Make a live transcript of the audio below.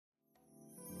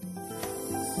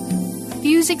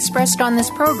views expressed on this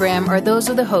program are those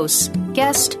of the hosts,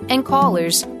 guests, and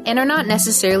callers, and are not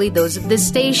necessarily those of this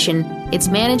station, its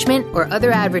management, or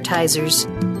other advertisers.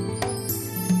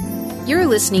 You're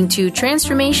listening to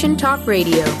Transformation Talk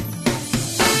Radio.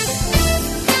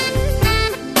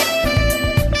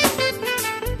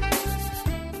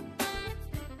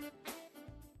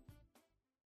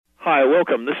 Hi,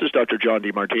 welcome. This is Dr. John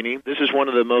DeMartini. This is one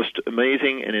of the most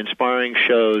amazing and inspiring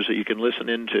shows that you can listen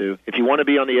into. If you want to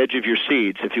be on the edge of your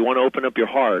seats, if you want to open up your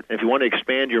heart, if you want to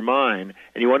expand your mind,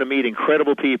 and you want to meet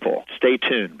incredible people, stay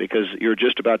tuned because you're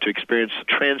just about to experience a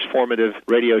transformative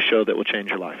radio show that will change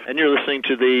your life. And you're listening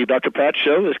to the Dr. Pat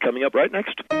Show that's coming up right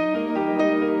next.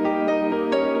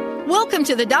 Welcome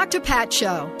to the Dr. Pat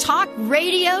Show. Talk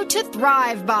radio to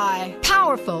thrive by.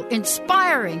 Powerful,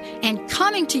 inspiring, and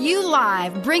coming to you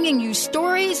live, bringing you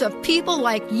stories of people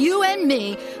like you and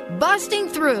me, busting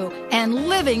through and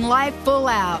living life full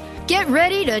out. Get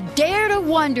ready to dare to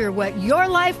wonder what your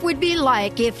life would be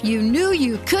like if you knew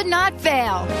you could not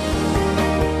fail.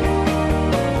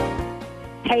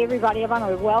 Hey, everybody, I want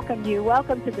to welcome you.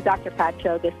 Welcome to the Dr. Pat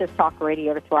Show. This is Talk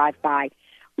Radio to Thrive By.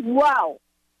 Wow.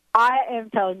 I am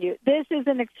telling you, this is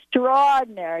an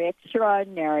extraordinary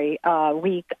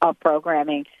week of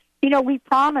programming. You know, we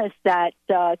promised that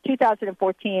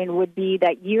 2014 would be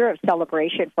that year of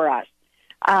celebration for us,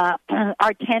 our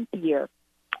 10th year.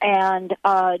 And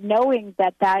knowing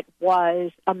that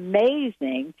was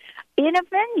amazing in a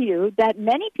venue that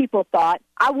many people thought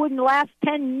I wouldn't last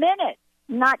 10 minutes,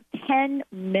 not 10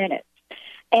 minutes.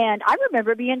 And I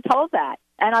remember being told that.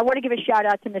 And I want to give a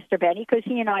shout-out to Mr. Benny because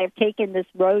he and I have taken this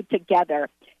road together.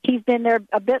 He's been there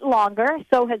a bit longer,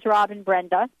 so has Rob and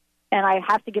Brenda. And I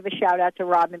have to give a shout-out to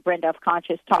Rob and Brenda of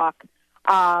Conscious Talk.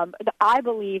 I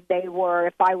believe they were,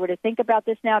 if I were to think about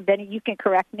this now, Benny, you can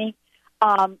correct me,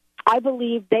 I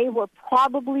believe they were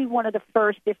probably one of the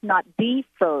first, if not the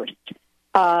first,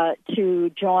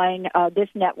 to join this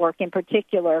network in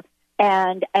particular.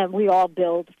 And we all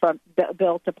built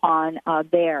upon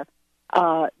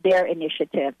their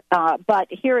initiative. But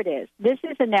here it is. This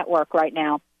is a network right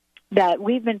now that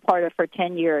we've been part of for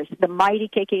 10 years, the mighty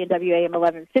KKNW AM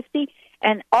 1150.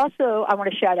 And also I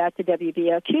want to shout out to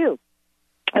WBOQ,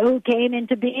 who came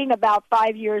into being about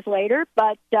 5 years later,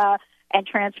 and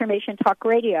Transformation Talk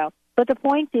Radio. But the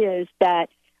point is that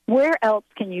where else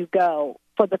can you go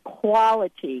for the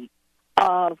quality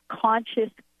of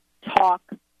conscious talk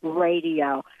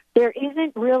radio? There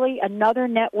isn't really another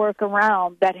network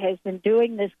around that has been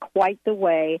doing this quite the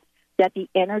way that the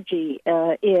energy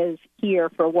is here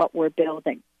for what we're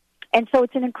building. And so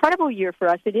it's an incredible year for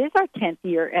us. It is our 10th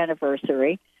year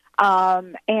anniversary,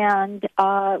 and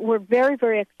we're very,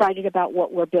 very excited about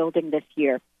what we're building this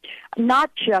year. Not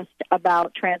just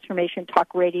about Transformation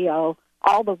Talk Radio,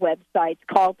 all the websites,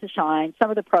 Call to Shine, some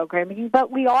of the programming, but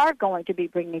we are going to be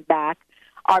bringing back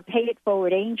our Pay It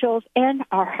Forward Angels, and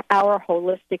our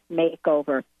holistic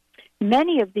makeover.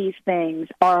 Many of these things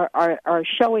are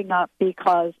showing up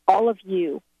because all of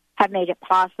you have made it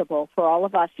possible for all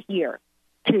of us here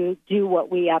to do what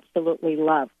we absolutely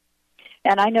love.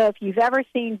 And I know if you've ever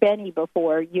seen Benny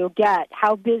before, you'll get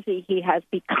how busy he has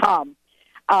become.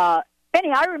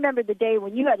 Benny, I remember the day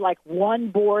when you had like one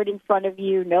board in front of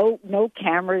you, no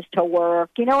cameras to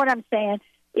work. You know what I'm saying?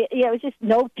 It was just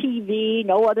no TV,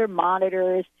 no other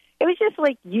monitors. It was just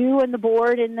like you and the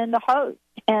board and then the host.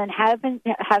 And haven't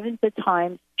the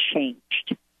times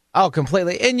changed? Oh,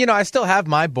 completely. And, I still have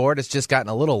my board. It's just gotten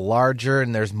a little larger,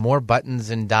 and there's more buttons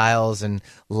and dials and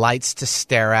lights to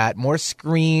stare at, more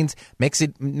screens.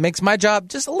 Makes my job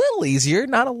just a little easier,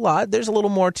 not a lot. There's a little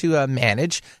more to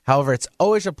manage. However, it's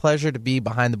always a pleasure to be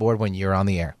behind the board when you're on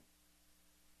the air.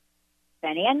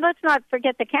 Benny, and let's not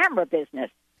forget the camera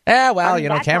business. Yeah, well,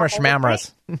 camera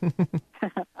schmamras.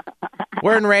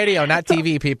 We're in radio, not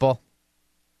TV, people.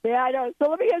 Yeah, I know. So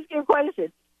let me ask you a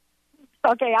question.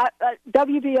 Okay,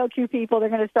 WBOQ people, they're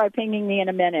going to start pinging me in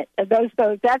a minute.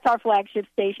 That's our flagship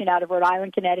station out of Rhode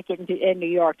Island, Connecticut, and New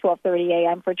York, 12:30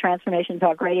 a.m. for Transformation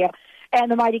Talk Radio,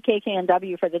 and the mighty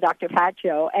KKNW for the Dr. Pat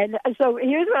Show. And so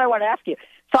here's what I want to ask you.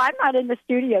 So I'm not in the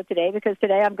studio today because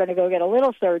today I'm going to go get a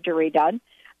little surgery done.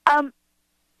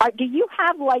 Do you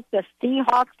have, like, the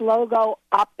Seahawks logo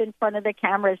up in front of the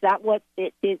camera? Is that what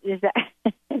it is? Is that?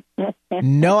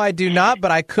 No, I do not, but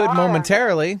I could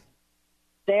momentarily.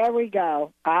 There we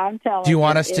go. I'm telling you. Do you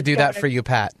want us to do that for you,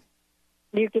 Pat?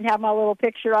 You can have my little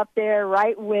picture up there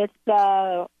right with,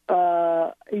 Mr.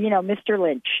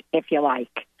 Lynch, if you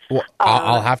like. Well,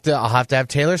 I'll have to have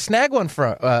Taylor snag one for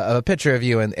a picture of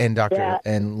you and Dr.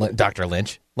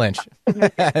 Lynch. and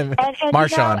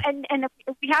Marshawn. And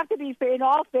we have to be, in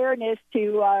all fairness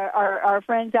to our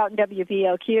friends out in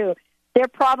WBOQ, They're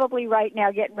probably right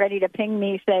now getting ready to ping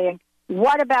me saying,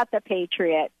 what about the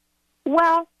Patriots?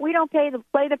 Well, we don't play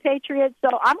the Patriots,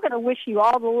 so I'm going to wish you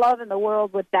all the love in the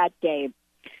world with that game.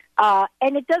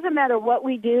 And it doesn't matter what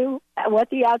we do, what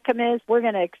the outcome is, we're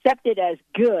going to accept it as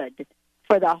good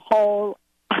for the whole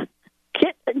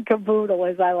kit and caboodle,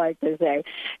 as I like to say.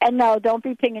 And no, don't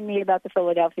be pinging me about the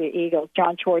Philadelphia Eagles.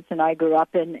 John Schwartz and I grew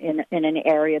up in an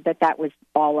area that was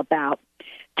all about.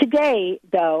 Today,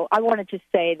 though, I wanted to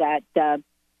say that,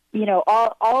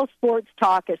 all sports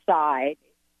talk aside.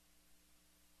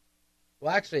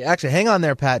 Well, actually, hang on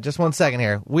there, Pat. Just 1 second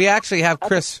here. We actually have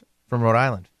Chris from Rhode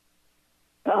Island.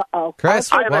 Uh-oh.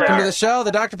 Chris, welcome to the show,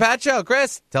 the Dr. Pat Show.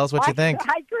 Chris, tell us what you think.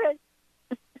 Hi,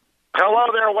 Chris.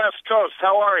 Hello there, West Coast.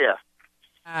 How are you?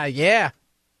 Yeah.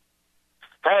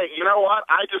 Hey, you know what?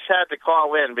 I just had to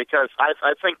call in because I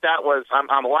think that was,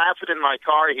 I'm laughing in my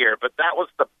car here, but that was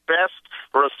the best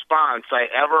response I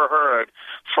ever heard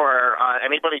for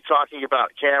anybody talking about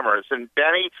cameras. And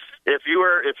Benny, if you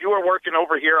were working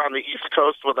over here on the East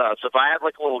Coast with us, if I had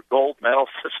like a little gold medal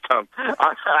system,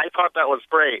 I thought that was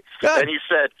great. Good. And he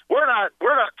said, we're not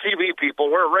TV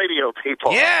people, we're radio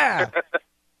people. Yeah.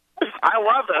 I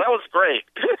love that. That was great.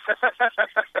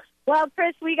 Well,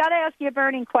 Chris, we got to ask you a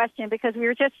burning question because we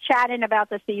were just chatting about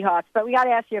the Seahawks, but we got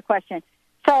to ask you a question.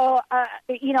 So,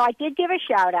 I did give a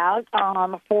shout-out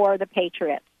for the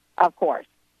Patriots, of course,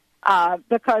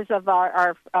 because of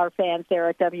our fans there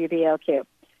at WBOQ.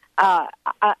 Right.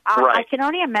 I can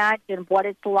only imagine what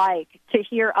it's like to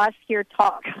hear us here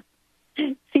talk,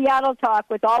 Seattle talk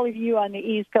with all of you on the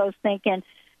East Coast thinking,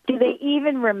 do they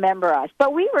even remember us?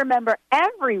 But we remember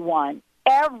everyone,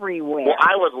 everywhere. Well,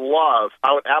 I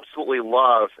would absolutely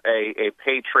love a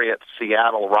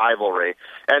Patriots-Seattle rivalry.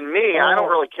 And me, I don't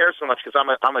really care so much because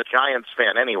I'm a Giants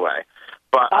fan anyway.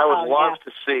 But I would love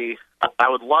to see. I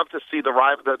would love to see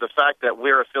the fact that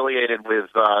we're affiliated with,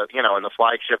 in the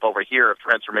flagship over here of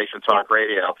Transformation Talk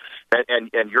Radio,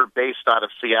 and you're based out of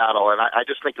Seattle. And I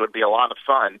just think it would be a lot of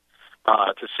fun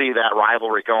to see that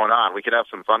rivalry going on. We could have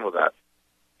some fun with that.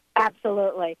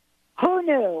 Absolutely. Who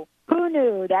knew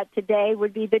that today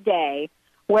would be the day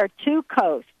where two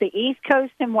coasts, the East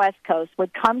Coast and West Coast,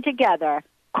 would come together,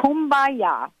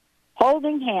 kumbaya,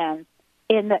 holding hands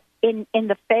in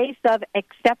the face of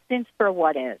acceptance for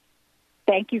what is.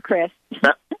 Thank you, Chris.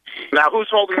 Now who's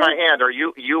holding my hand? Are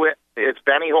you? Is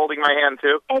Benny holding my hand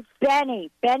too? It's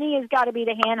Benny. Benny has got to be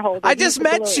the hand holder. I just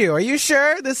met you. Are you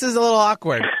sure? This is a little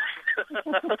awkward.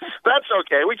 That's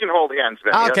okay. We can hold hands,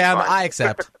 Benny. Okay, I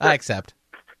accept. I accept.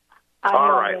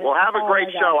 All right. Well, have a great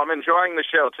show. I'm enjoying the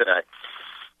show today.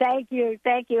 Thank you.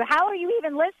 How are you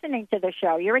even listening to the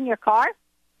show? You're in your car?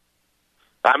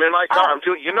 I'm in my car.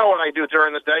 You know what I do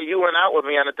during the day. You went out with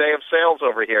me on a day of sales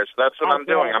over here, so that's what I'm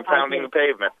doing. I'm pounding the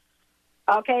pavement.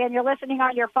 Okay, and you're listening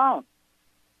on your phone?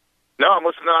 No, I'm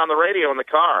listening on the radio in the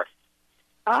car.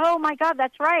 Oh, my God,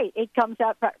 that's right. It comes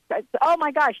up. Oh, my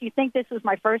gosh, you think this was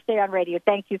my first day on radio.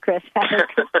 Thank you, Chris. That's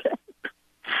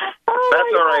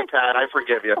all right, Pat. I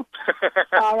forgive you.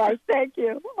 All right, thank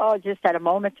you. Oh, just had a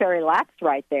momentary lapse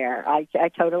right there. I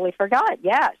totally forgot.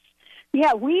 Yes.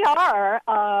 Yeah, we are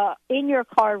in your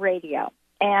car radio.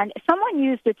 And someone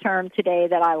used a term today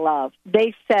that I love.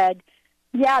 They said,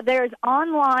 yeah, there's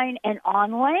online and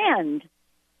on land.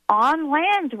 On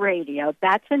land radio.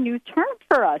 That's a new term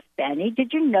for us, Benny.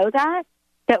 Did you know that?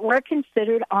 That we're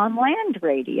considered on land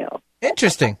radio.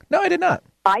 Interesting. No, I did not.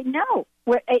 I know.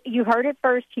 You heard it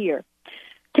first here.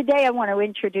 Today I want to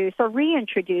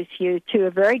reintroduce you to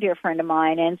a very dear friend of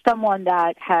mine and someone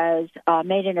that has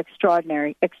made an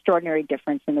extraordinary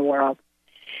difference in the world.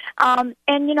 And,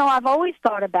 I've always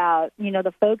thought about,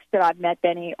 the folks that I've met,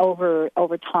 Benny, over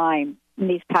time in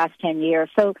these past 10 years.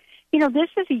 So, this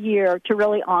is a year to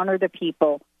really honor the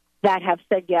people that have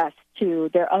said yes to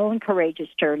their own courageous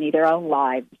journey, their own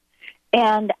lives,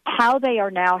 and how they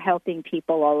are now helping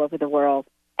people all over the world.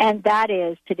 And that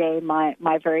is today my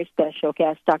very special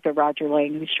guest, Dr. Roger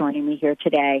Lane, who's joining me here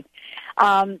today.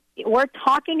 We're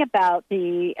talking about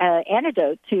the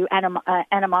antidote to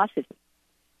animosity.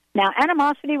 Now,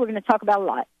 animosity we're going to talk about a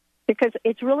lot because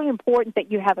it's really important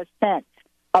that you have a sense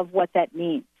of what that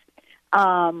means.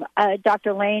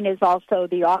 Dr. Lane is also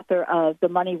the author of the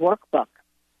Money Workbook.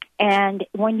 And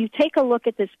when you take a look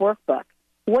at this workbook,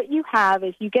 what you have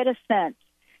is you get a sense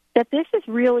that this is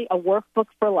really a workbook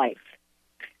for life.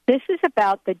 This is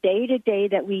about the day-to-day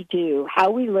that we do,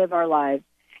 how we live our lives,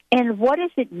 and what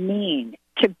does it mean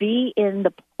to be in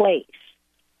the place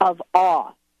of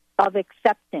awe, of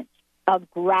acceptance, of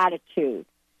gratitude.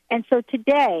 And so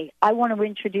today, I want to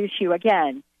introduce you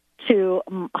again to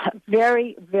a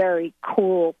very, very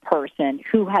cool person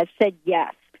who has said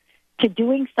yes to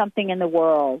doing something in the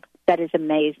world that is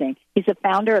amazing. He's the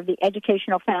founder of the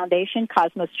educational foundation,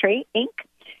 Cosmos Trade, Inc.,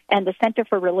 and the Center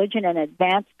for Religion and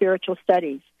Advanced Spiritual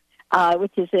Studies,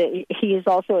 he is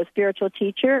also a spiritual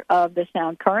teacher of the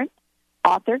Sound Current,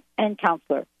 author, and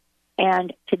counselor.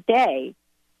 And today,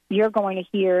 you're going to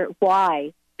hear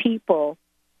why people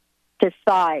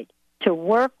decide to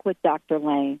work with Dr.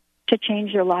 Lane to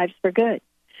change their lives for good.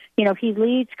 You know, he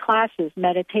leads classes,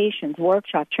 meditations,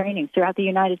 workshop trainings throughout the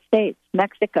United States,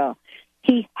 Mexico.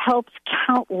 He helps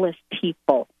countless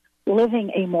people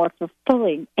living a more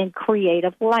fulfilling and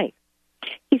creative life.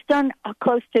 He's done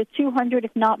close to 200,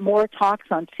 if not more, talks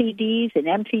on CDs and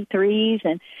MP3s,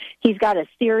 and he's got a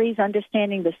series,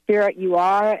 Understanding the Spirit You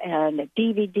Are, and a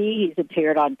DVD. He's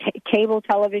appeared on cable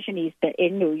television. He's been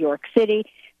in New York City,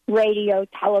 radio,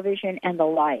 television, and the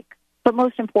like. But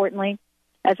most importantly,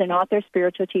 as an author,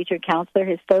 spiritual teacher, counselor,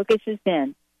 his focus has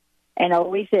been, and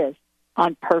always is,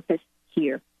 on purpose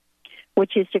here,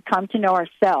 which is to come to know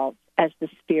ourselves as the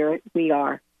spirit we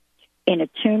are, in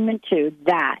attunement to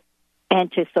that, and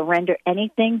to surrender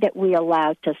anything that we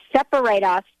allow to separate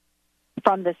us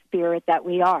from the spirit that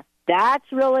we are. That's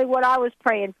really what I was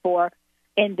praying for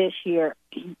in this year.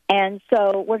 And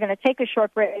so we're going to take a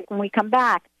short break. When we come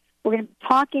back, we're going to be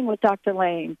talking with Dr.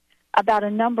 Lane about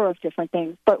a number of different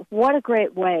things. But what a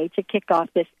great way to kick off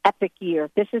this epic year.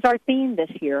 This is our theme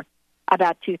this year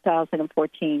about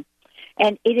 2014.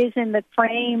 And it is in the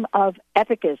frame of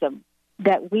epicism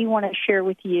that we want to share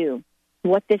with you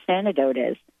what this antidote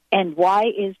is. And why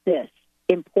is this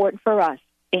important for us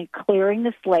in clearing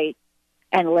the slate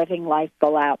and living life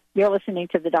full out? You're listening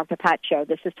to the Dr. Pat Show.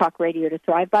 This is Talk Radio to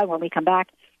Thrive By. When we come back,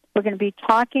 we're going to be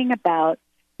talking about,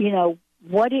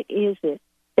 what it is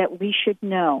that we should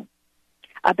know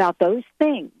about those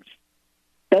things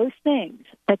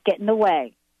that get in the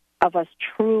way of us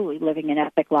truly living an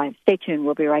epic life. Stay tuned.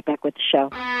 We'll be right back with the show.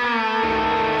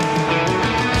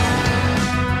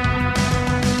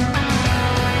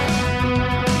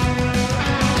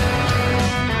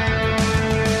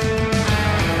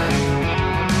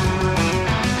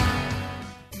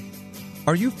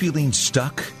 Are you feeling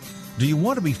stuck? Do you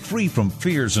want to be free from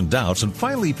fears and doubts and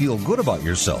finally feel good about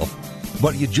yourself,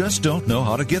 but you just don't know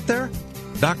how to get there?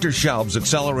 Dr. Schaub's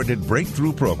Accelerated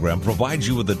Breakthrough Program provides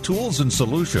you with the tools and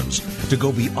solutions to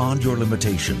go beyond your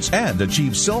limitations and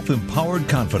achieve self-empowered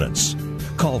confidence.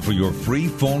 Call for your free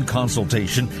phone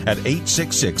consultation at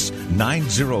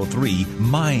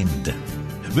 866-903-MIND.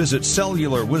 Visit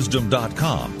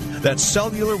cellularwisdom.com. That's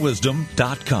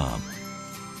cellularwisdom.com.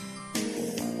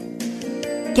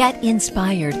 Get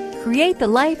inspired. Create the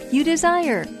life you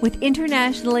desire with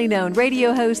internationally known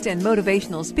radio host and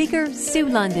motivational speaker, Sue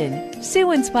London.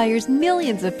 Sue inspires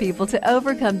millions of people to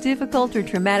overcome difficult or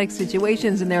traumatic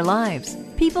situations in their lives.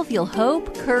 People feel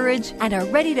hope, courage, and are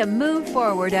ready to move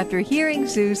forward after hearing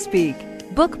Sue speak.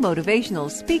 Book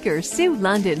motivational speaker Sue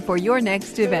London for your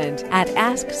next event at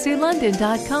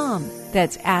AskSueLondon.com.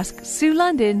 That's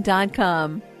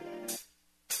AskSueLondon.com.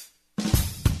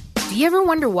 Do you ever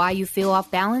wonder why you feel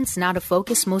off balance and out of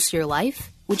focus most of your life?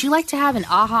 Would you like to have an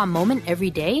aha moment every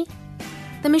day?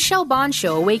 The Michelle Bond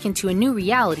Show, Awaken to a New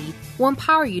Reality, will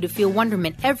empower you to feel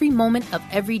wonderment every moment of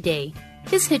every day.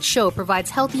 This hit show provides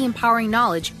healthy, empowering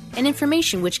knowledge and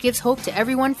information which gives hope to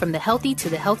everyone from the healthy to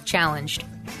the health challenged.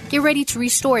 Get ready to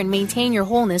restore and maintain your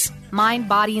wholeness, mind,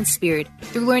 body, and spirit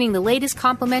through learning the latest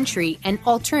complementary and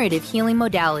alternative healing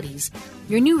modalities.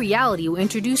 Your new reality will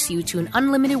introduce you to an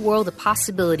unlimited world of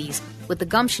possibilities with the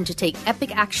gumption to take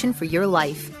epic action for your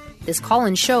life. This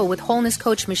call-in show with wholeness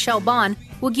coach Michelle Bond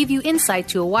will give you insight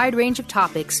to a wide range of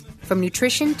topics, from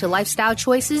nutrition to lifestyle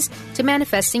choices to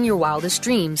manifesting your wildest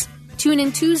dreams. Tune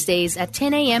in Tuesdays at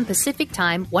 10 a.m. Pacific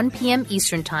Time, 1 p.m.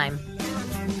 Eastern Time.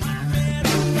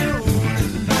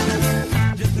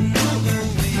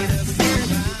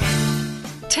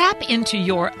 Tap into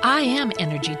your I Am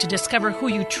energy to discover who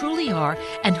you truly are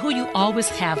and who you always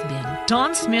have been.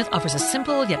 Dawn Smith offers a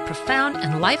simple yet profound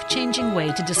and life-changing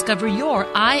way to discover your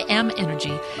I Am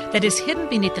energy that is hidden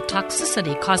beneath the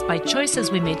toxicity caused by choices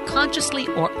we made consciously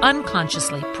or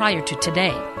unconsciously prior to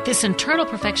today. This internal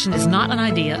perfection is not an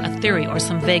idea, a theory, or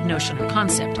some vague notion or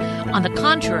concept. On the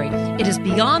contrary, it is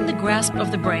beyond the grasp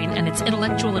of the brain and its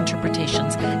intellectual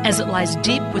interpretations, as it lies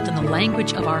deep within the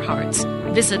language of our hearts.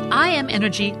 Visit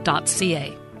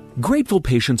IamEnergy.ca. Grateful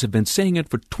patients have been saying it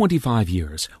for 25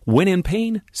 years. When in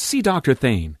pain, see Dr.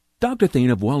 Thane. Dr. Thane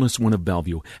of Wellness One of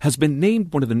Bellevue has been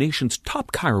named one of the nation's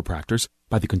top chiropractors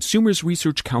by the Consumers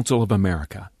Research Council of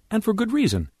America, and for good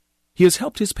reason. He has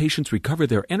helped his patients recover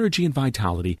their energy and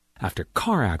vitality after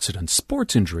car accidents,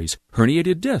 sports injuries,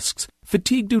 herniated discs,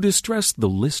 fatigue due to stress, the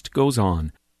list goes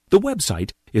on. The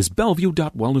website is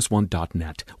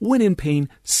bellevue.wellness1.net. When in pain,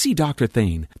 see Dr.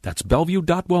 Thane. That's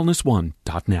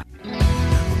bellevue.wellness1.net.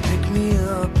 Pick me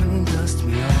up and dust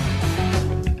me off.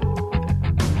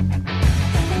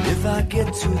 And if I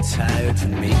get too tired to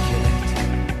make it,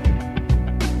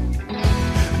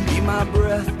 be my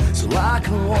breath so I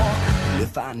can walk. And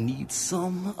if I need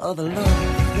some other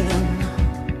love, then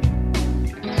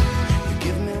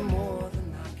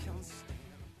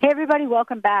Hey, everybody,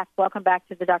 welcome back. Welcome back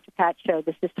to the Dr. Pat Show.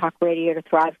 This is Talk Radio to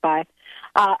Thrive By.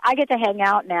 I get to hang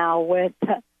out now with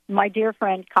my dear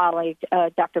friend, colleague,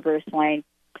 Dr. Bruce Lane.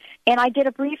 And I did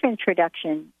a brief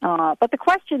introduction. But the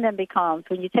question then becomes,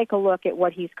 when you take a look at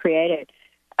what he's created,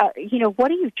 what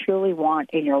do you truly want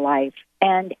in your life?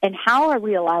 And how are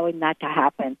we allowing that to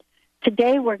happen?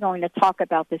 Today we're going to talk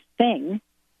about this thing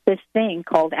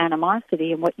called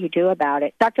animosity and what you do about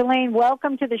it. Dr. Lane,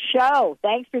 welcome to the show.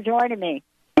 Thanks for joining me.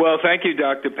 Well, thank you,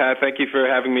 Dr. Pat. Thank you for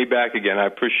having me back again. I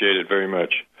appreciate it very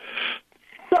much.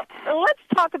 So let's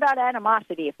talk about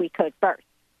animosity, if we could, first.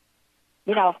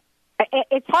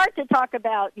 It's hard to talk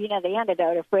about, the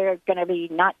antidote if we're going to be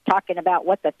not talking about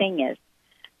what the thing is.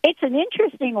 It's an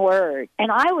interesting word,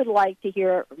 and I would like to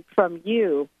hear from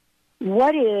you,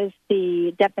 what is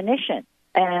the definition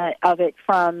of it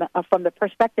from the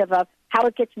perspective of how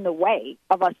it gets in the way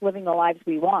of us living the lives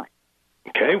we want?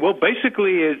 Okay, well,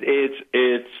 basically,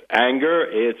 it's anger.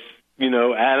 It's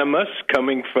animus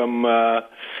coming from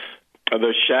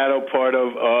the shadow part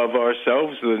of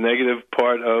ourselves, the negative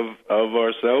part of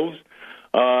ourselves,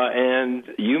 and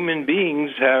human beings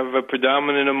have a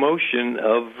predominant emotion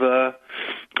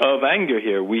of anger.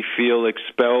 Here, we feel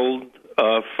expelled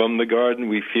from the garden.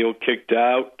 We feel kicked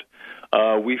out.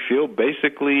 We feel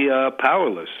basically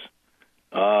powerless,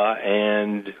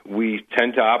 and we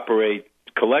tend to operate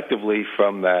collectively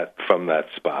from that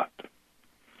spot.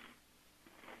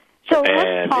 So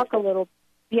let's talk a little.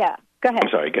 Yeah, go ahead. I'm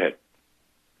sorry. Go ahead.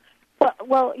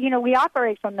 Well, we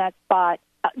operate from that spot.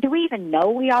 Do we even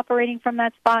know we operating from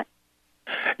that spot?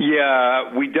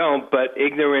 Yeah, we don't. But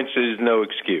ignorance is no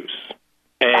excuse.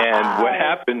 And what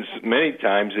happens many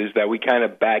times is that we kind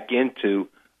of back into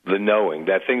the knowing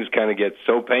that things kind of get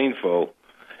so painful,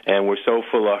 and we're so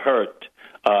full of hurt.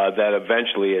 That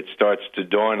eventually it starts to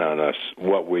dawn on us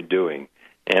what we're doing.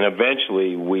 And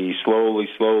eventually we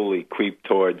slowly creep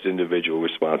towards individual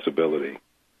responsibility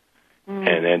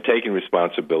and taking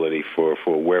responsibility for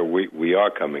where we are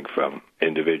coming from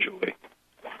individually.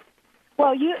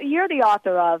 Well, you're the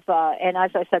author of, and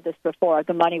as I said this before,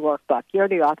 the Money Workbook. You're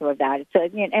the author of that.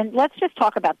 And let's just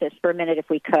talk about this for a minute if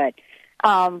we could.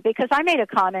 Because I made a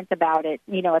comment about it,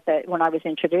 when I was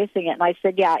introducing it, and I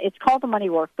said, yeah, it's called the Money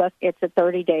Workbook. It's a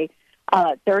 30-day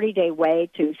way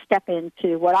to step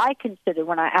into what I consider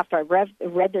after I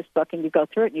read this book, and you go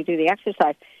through it and you do the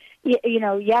exercise.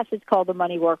 Yes, it's called the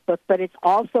Money Workbook, but it's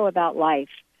also about life.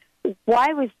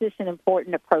 Why was this an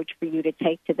important approach for you to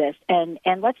take to this? And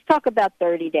let's talk about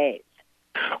 30 days.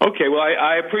 Okay, well,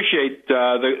 I appreciate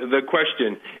the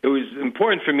question. It was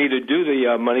important for me to do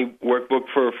the Money Workbook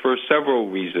for several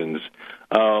reasons.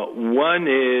 One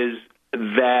is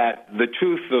that the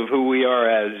truth of who we are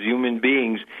as human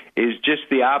beings is just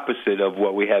the opposite of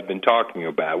what we have been talking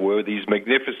about. We're these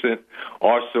magnificent,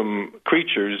 awesome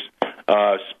creatures,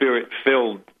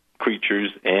 spirit-filled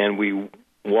creatures, and we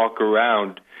walk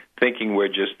around thinking we're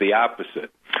just the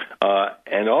opposite.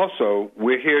 And also,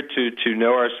 we're here to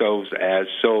know ourselves as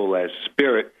soul, as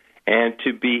spirit, and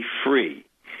to be free.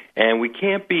 And we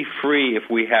can't be free if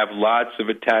we have lots of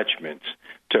attachments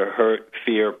to hurt,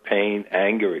 fear, pain,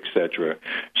 anger, etc.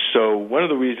 So one of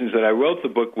the reasons that I wrote the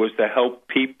book was to help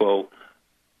people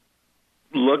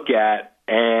look at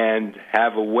and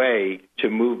have a way to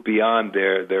move beyond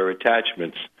their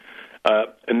attachments.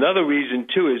 Another reason,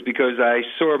 too, is because I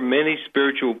saw many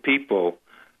spiritual people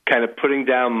kind of putting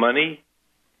down money,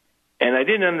 and I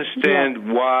didn't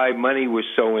understand why money was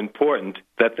so important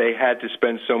that they had to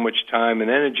spend so much time and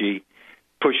energy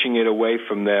pushing it away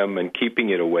from them and keeping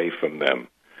it away from them.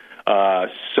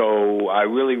 So I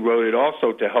really wrote it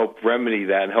also to help remedy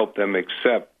that and help them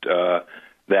accept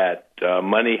that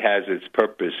money has its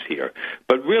purpose here.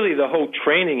 But really the whole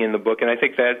training in the book, and I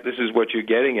think that this is what you're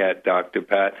getting at, Dr.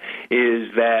 Pat,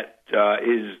 is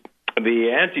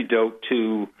the antidote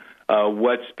to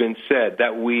what's been said,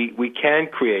 that we can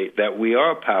create, that we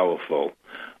are powerful,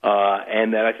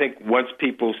 and that I think once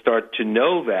people start to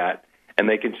know that, and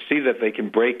they can see that they can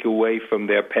break away from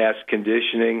their past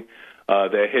conditioning,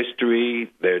 their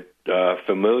history, their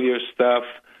familiar stuff,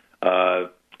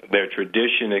 their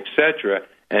tradition, etc.,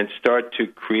 and start to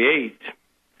create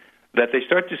that they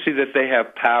start to see that they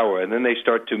have power, and then they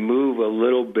start to move a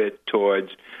little bit towards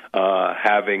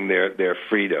having their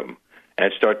freedom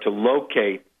and start to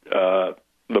locate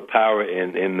the power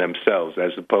in themselves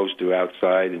as opposed to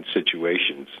outside in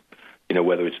situations.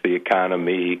 Whether it's the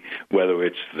economy, whether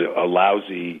it's a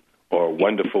lousy or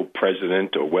wonderful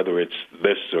president, or whether it's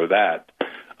this or that,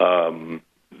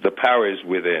 the power is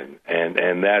within,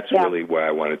 and that's really why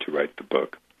I wanted to write the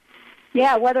book.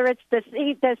 Yeah, whether it's the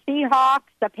Seahawks,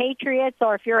 the Patriots,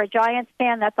 or if you're a Giants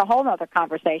fan, that's a whole other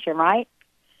conversation, right?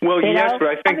 Well, yes, but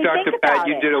I think, Dr. Pat,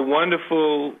 you did a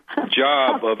wonderful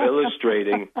job of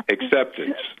illustrating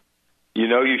acceptance. You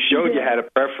showed you had a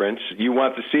preference. You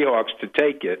want the Seahawks to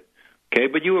take it, okay?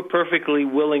 But you were perfectly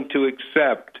willing to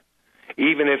accept,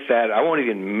 even if that, I won't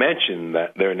even mention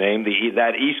their name,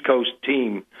 that East Coast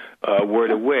team were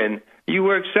to win, you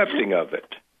were accepting of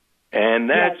it. And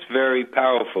that's very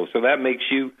powerful. So that makes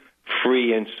you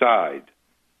free inside.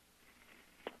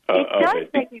 It does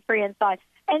make me free inside.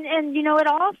 And it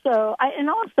also,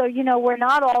 we're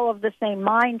not all of the same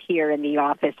mind here in the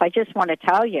office. I just want to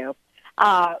tell you,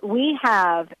 we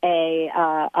have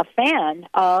a fan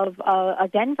of a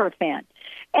Denver fan.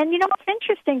 And, what's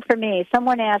interesting for me,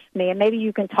 someone asked me, and maybe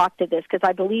you can talk to this because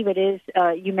I believe it is,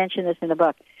 you mentioned this in the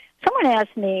book. Someone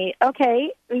asked me,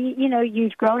 okay,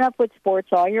 you've grown up with sports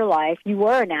all your life. You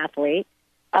were an athlete.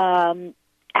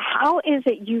 How is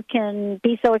it you can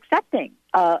be so accepting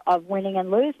of winning and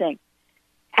losing?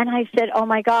 And I said, oh,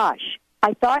 my gosh,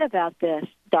 I thought about this,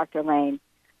 Dr. Lane.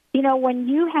 When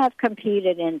you have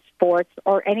competed in sports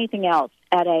or anything else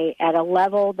at a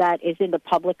level that is in the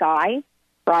public eye,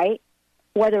 right,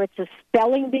 whether it's a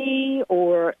spelling bee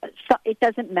or it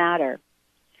doesn't matter.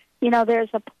 There's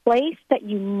a place that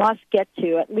you must get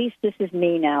to, at least this is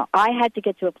me now. I had to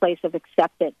get to a place of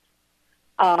acceptance,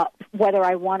 whether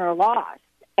I won or lost,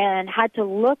 and had to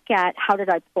look at how did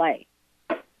I play.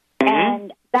 Mm-hmm.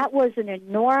 And that was an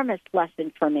enormous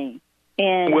lesson for me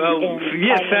in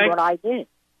what I did.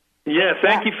 Yeah,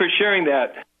 thank you for sharing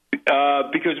that.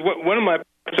 Because one of my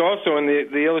points also in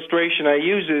the illustration I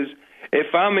use is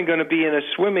if I'm going to be in a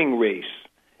swimming race,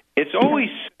 it's always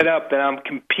set up that I'm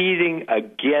competing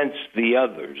against the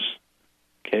others,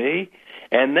 okay?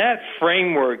 And that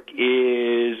framework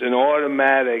is an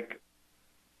automatic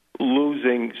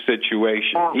losing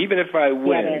situation. Even if I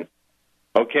win,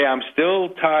 okay, I'm still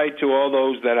tied to all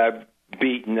those that I've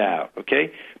beaten out,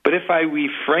 okay? But if I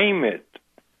reframe it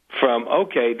from,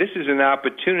 okay, this is an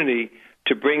opportunity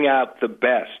to bring out the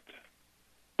best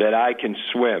that I can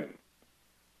swim,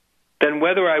 then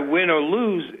whether I win or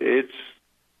lose, it's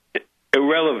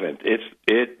irrelevant.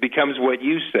 It becomes what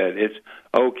you said. It's,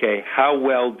 okay, how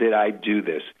well did I do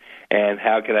this, and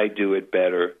how can I do it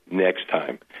better next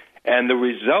time? And the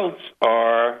results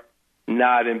are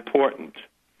not important.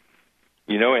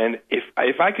 And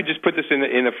if I could just put this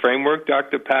in a framework,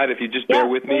 Dr. Pat, if you just bear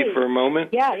with me for a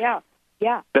moment. Yeah.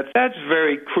 That's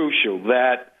very crucial,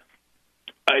 that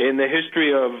in the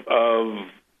history of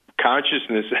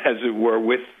consciousness, as it were,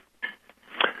 with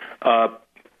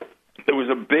there was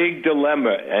a big dilemma,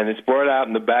 and it's brought out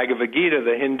in the Bhagavad Gita,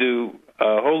 the Hindu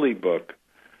holy book,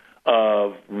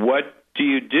 of what do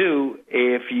you do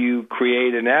if you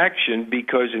create an action,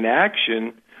 because an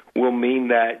action will mean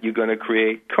that you're going to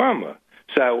create karma.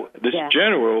 So this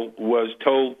general was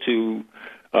told to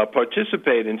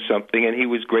participate in something, and he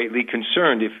was greatly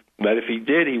concerned that if he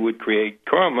did, he would create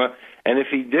karma, and if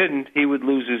he didn't, he would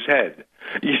lose his head.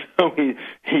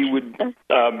 He would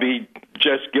be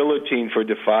just guillotined for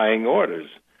defying orders.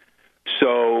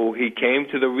 So he came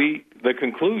to the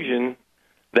conclusion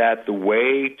that the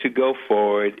way to go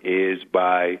forward is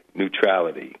by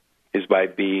neutrality, is by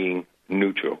being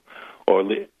neutral.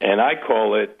 And I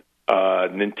call it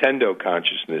Nintendo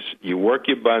consciousness. You work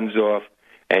your buns off,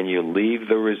 and you leave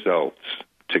the results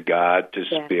to God, to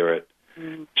Spirit,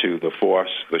 to the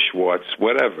Force, the Schwartz,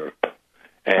 whatever.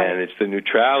 And it's the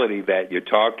neutrality that you're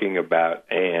talking about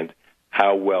and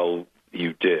how well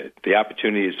you did. The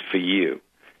opportunity is for you.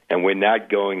 And we're not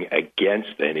going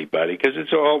against anybody, because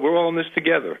we're all in this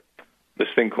together, this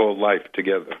thing called life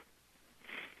together.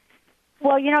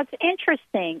 Well, it's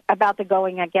interesting about the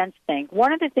going against thing.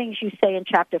 One of the things you say in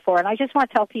Chapter 4, and I just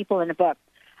want to tell people in the book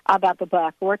about the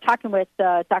book. We're talking with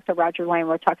Dr. Roger Lane.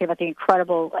 We're talking about the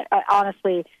incredible,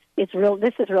 honestly, this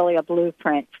is really a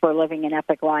blueprint for living an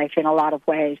epic life in a lot of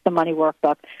ways, the Money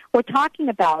Workbook. We're talking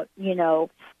about,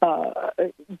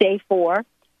 day 4,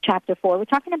 Chapter 4. We're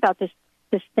talking about this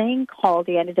thing called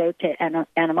the Antidote to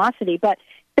Animosity. But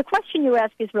the question you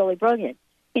ask is really brilliant.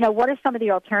 What are some of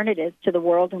the alternatives to the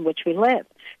world in which we live?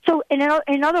 So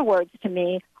in other words, to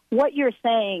me, what you're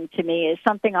saying to me is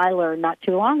something I learned not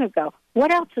too long ago.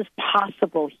 What else is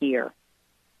possible here?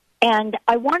 And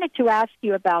I wanted to ask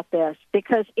you about this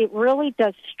because it really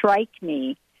does strike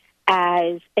me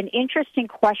as an interesting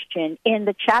question in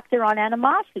the chapter on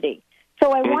animosity.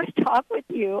 So I want to talk with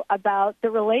you about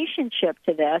the relationship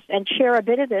to this and share a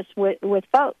bit of this with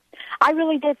folks. I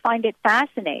really did find it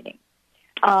fascinating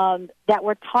that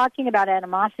we're talking about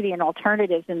animosity and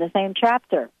alternatives in the same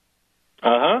chapter.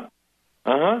 Uh-huh.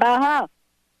 Uh-huh. Uh-huh.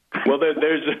 Well,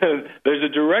 there's a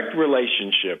direct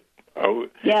relationship. Oh,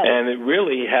 yes. And it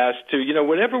really has to,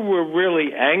 whatever we're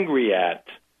really angry at,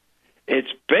 it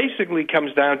basically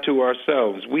comes down to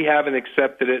ourselves. We haven't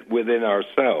accepted it within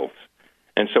ourselves.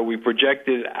 And so we project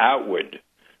it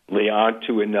outwardly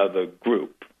onto another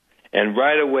group. And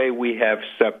right away we have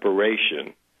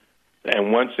separation.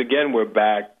 And once again, we're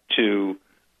back to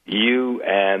you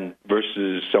and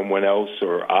versus someone else,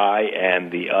 or I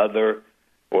and the other,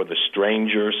 or the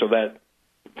stranger, so that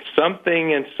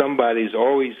something and somebody's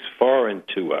always foreign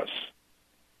to us.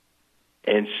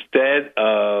 Instead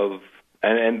of,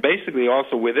 and basically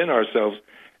also within ourselves,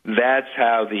 that's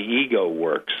how the ego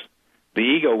works. The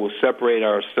ego will separate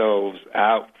ourselves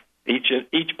out,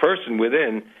 each person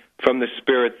within, from the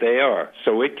spirit they are,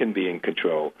 so it can be in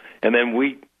control. And then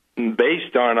we,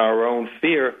 based on our own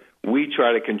fear, we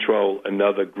try to control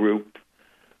another group,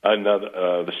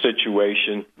 the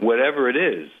situation, whatever it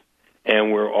is.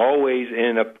 And we're always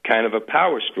in a kind of a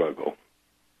power struggle.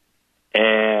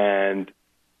 And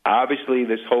obviously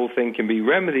this whole thing can be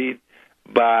remedied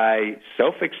by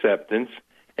self-acceptance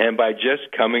and by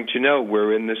just coming to know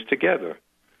we're in this together.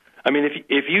 I mean,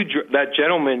 if you that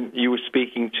gentleman you were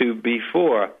speaking to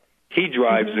before, he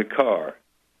drives a car.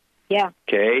 Yeah.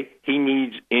 Okay? He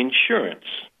needs insurance.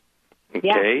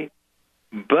 Okay?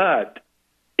 Yeah. But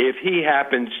if he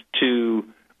happens to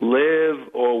live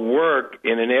or work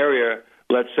in an area,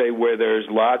 let's say, where there's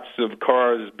lots of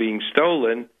cars being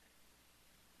stolen,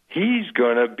 he's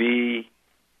going to be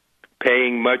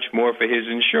paying much more for his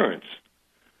insurance.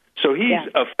 So he's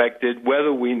affected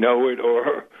whether we know it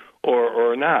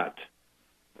or not.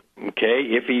 Okay?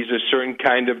 If he's a certain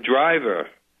kind of driver,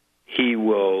 he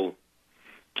will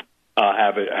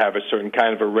have a certain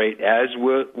kind of a rate, as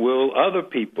will other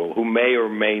people who may or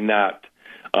may not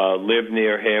live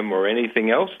near him or anything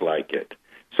else like it.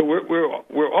 So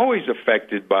we're always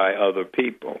affected by other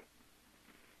people.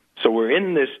 So we're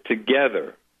in this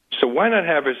together. So why not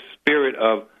have a spirit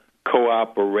of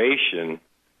cooperation,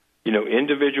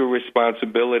 individual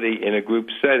responsibility in a group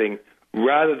setting,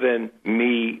 rather than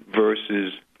me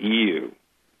versus you?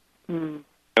 And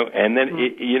then,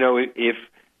 if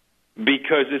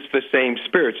because it's the same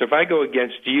spirit. So if I go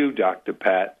against you, Dr.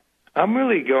 Pat, I'm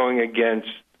really going against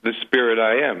the spirit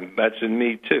I am. That's in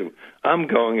me, too. I'm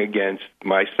going against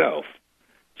myself.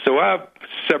 So I've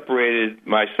separated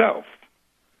myself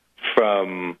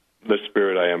from the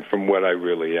spirit I am, from what I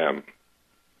really am.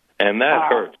 And that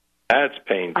hurts. That's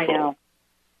painful. I know.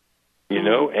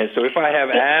 And so if I have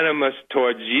animus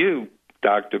towards you,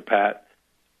 Dr. Pat,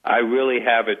 I really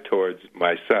have it towards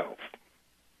myself.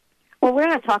 Well, we're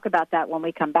going to talk about that when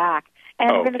we come back.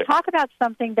 And we're going to talk about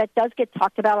something that does get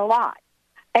talked about a lot,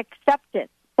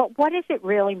 acceptance. But what does it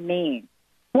really mean?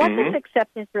 What does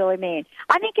acceptance really mean?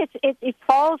 I think it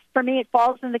falls, for me, it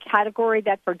falls in the category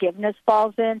that forgiveness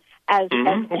falls in as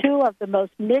two of the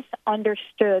most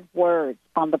misunderstood words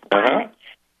on the planet.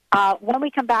 When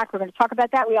we come back, we're going to talk about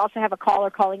that. We also have a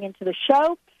caller calling into the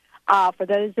show. For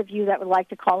those of you that would like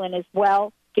to call in as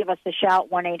well, give us a shout,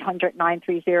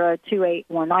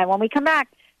 1-800-930-2819. When we come back,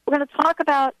 we're going to talk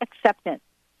about acceptance.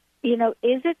 Is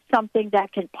it something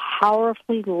that can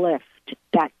powerfully lift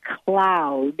that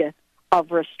cloud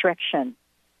of restriction,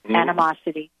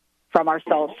 animosity from our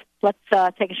souls? Let's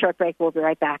take a short break. We'll be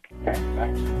right back.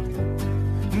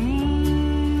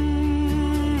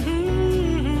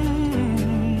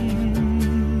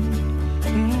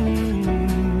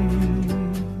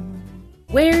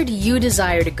 Where do you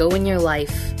desire to go in your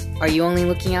life? Are you only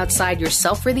looking outside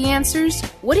yourself for the answers?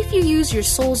 What if you use your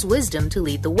soul's wisdom to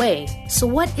lead the way? So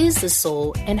what is the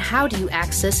soul, and how do you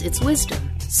access its wisdom?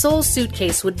 Soul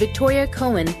Suitcase with Victoria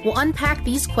Cohen will unpack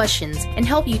these questions and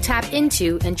help you tap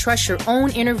into and trust your own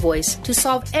inner voice to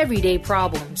solve everyday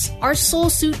problems. Our Soul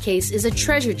Suitcase is a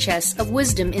treasure chest of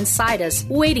wisdom inside us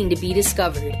waiting to be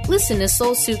discovered. Listen to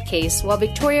Soul Suitcase while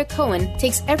Victoria Cohen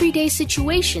takes everyday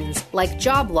situations like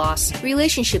job loss,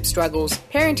 relationship struggles,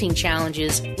 parenting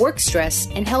challenges, work stress,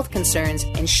 and health concerns,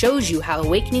 and shows you how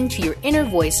awakening to your inner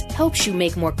voice helps you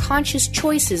make more conscious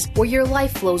choices where your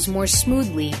life flows more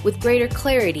smoothly with greater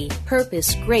clarity clarity,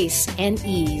 purpose, grace, and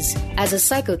ease. As a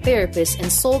psychotherapist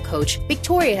and soul coach,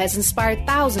 Victoria has inspired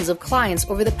thousands of clients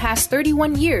over the past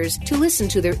 31 years to listen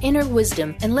to their inner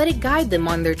wisdom and let it guide them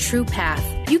on their true path.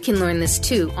 You can learn this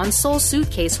too on Soul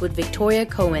Suitcase with Victoria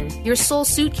Cohen. Your soul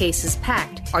suitcase is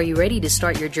packed. Are you ready to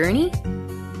start your journey?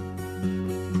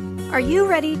 Are you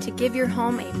ready to give your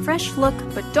home a fresh look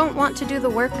but don't want to do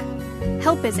the work?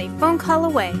 Help is a phone call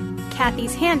away.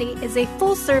 Kathy's Handy is a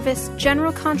full-service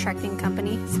general contracting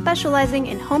company specializing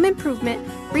in home improvement,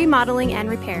 remodeling, and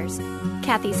repairs.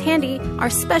 Kathy's Handy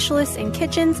are specialists in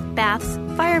kitchens, baths,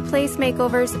 fireplace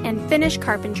makeovers, and finish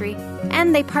carpentry,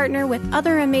 and they partner with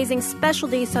other amazing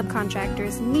specialty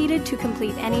subcontractors needed to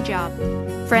complete any job.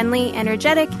 Friendly,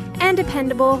 energetic, and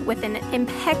dependable with an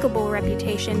impeccable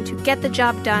reputation to get the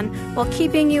job done while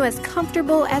keeping you as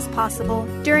comfortable as possible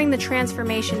during the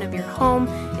transformation of your home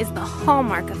is the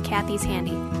hallmark of Kathy's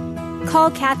Handy.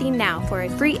 Call Kathy now for a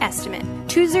free estimate.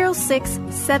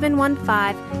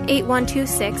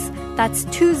 206-715-8126. That's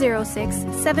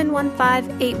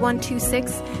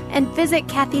 206-715-8126. And visit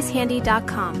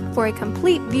kathyshandy.com for a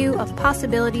complete view of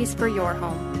possibilities for your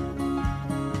home.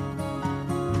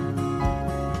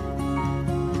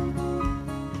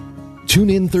 Tune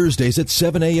in Thursdays at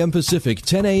 7 a.m. Pacific,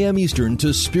 10 a.m. Eastern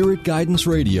to Spirit Guidance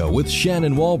Radio with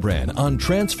Shannon Walbrand on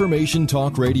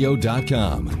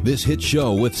TransformationTalkRadio.com. This hit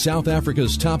show with South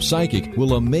Africa's top psychic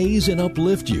will amaze and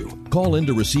uplift you. Call in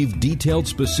to receive detailed,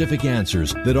 specific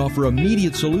answers that offer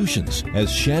immediate solutions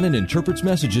as Shannon interprets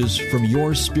messages from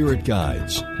your spirit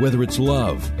guides. Whether it's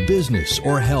love, business,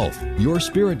 or health, your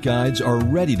spirit guides are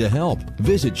ready to help.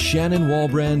 Visit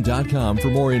ShannonWalbrand.com for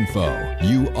more info.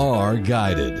 You are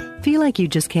guided. Feel like you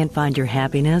just can't find your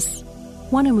happiness?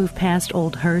 Want to move past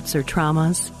old hurts or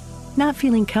traumas? Not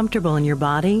feeling comfortable in your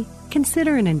body?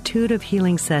 Consider an intuitive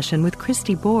healing session with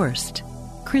Christy Borst.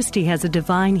 Christy has a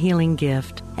divine healing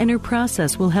gift, and her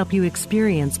process will help you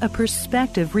experience a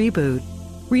perspective reboot.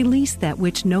 Release that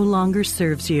which no longer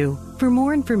serves you. For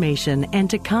more information and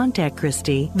to contact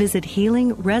Christy, visit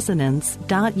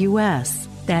healingresonance.us.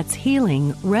 That's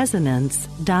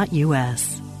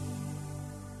healingresonance.us.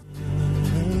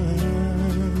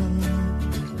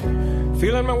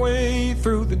 Feeling my way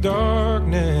through the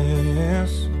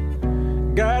darkness,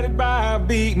 guided by a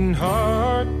beating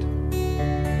heart.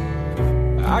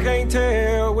 I can't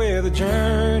tell where the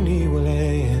journey will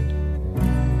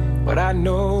end, but I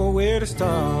know where to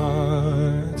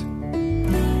start.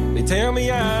 They tell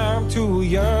me I'm too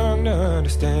young to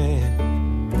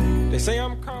understand. They say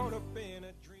I'm caught up in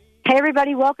a dream. Hey,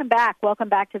 everybody, welcome back. Welcome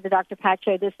back to the Dr. Pat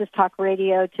Show. This is Talk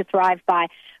Radio to Thrive By.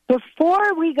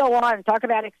 Before we go on and talk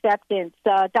about acceptance,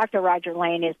 Dr. Roger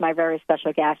Lane is my very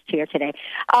special guest here today.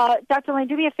 Dr. Lane,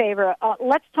 do me a favor.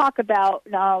 Let's talk about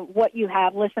what you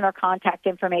have, listener contact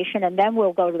information, and then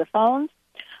we'll go to the phones.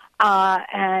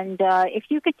 And if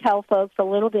you could tell folks a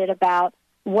little bit about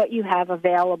what you have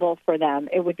available for them,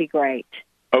 it would be great.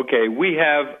 Okay, we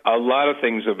have a lot of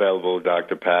things available,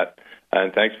 Dr. Pat,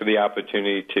 and thanks for the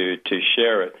opportunity to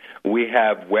share it. We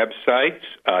have websites.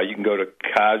 You can go to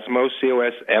Cosmos,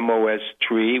 C-O-S-M-O-S,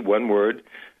 tree, one word,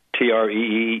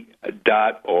 TREE.org,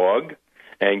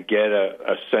 and get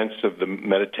a sense of the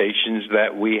meditations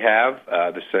that we have,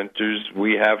 the centers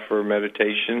we have for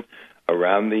meditation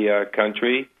around the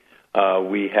country.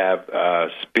 We have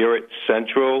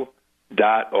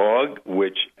SpiritCentral.org,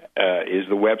 which is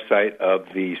the website of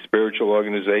the spiritual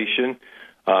organization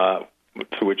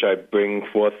through which I bring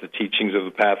forth the teachings of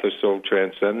the Path of Soul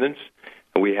Transcendence.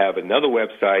 And we have another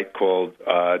website called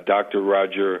Dr.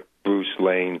 Roger Bruce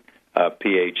Lane,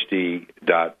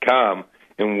 PhD.com,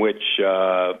 in which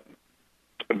there's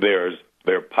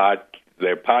their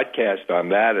podcast on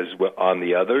that as well on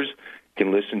the others. You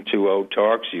can listen to old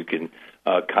talks. You can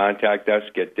contact us,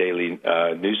 get daily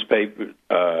newspaper,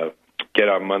 get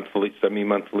our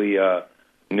semi-monthly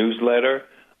newsletter.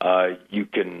 You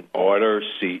can order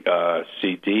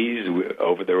CDs.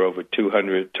 There are over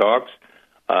 200 talks.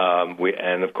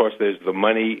 And, of course, there's the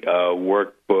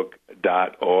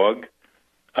moneyworkbook.org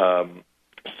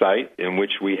site, in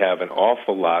which we have an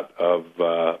awful lot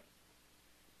of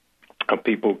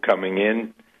people coming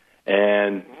in.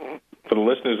 And for the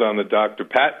listeners on the Dr.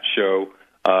 Pat Show,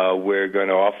 we're going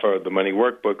to offer the Money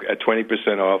Workbook at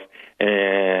 20% off.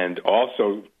 And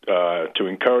also, to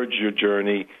encourage your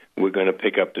journey, we're going to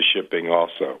pick up the shipping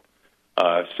also.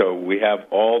 So we have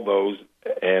all those,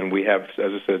 and we have,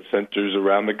 as I said, centers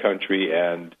around the country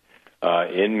and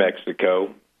in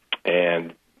Mexico,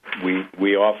 and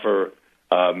we offer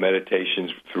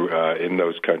meditations through in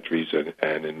those countries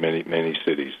and in many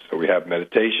cities. So we have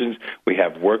meditations, we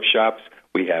have workshops,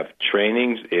 We have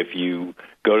trainings. If you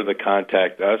go to the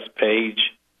Contact Us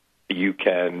page, you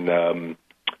can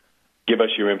give us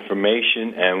your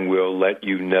information, and we'll let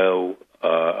you know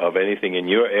of anything in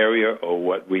your area or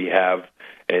what we have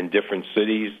in different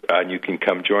cities. You can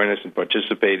come join us and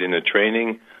participate in a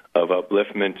training of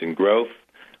upliftment and growth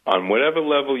on whatever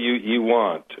level you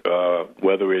want,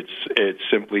 whether it's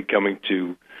simply coming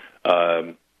to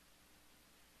a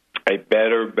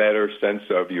better sense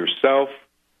of yourself,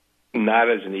 not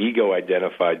as an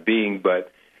ego-identified being,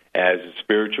 but as a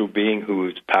spiritual being who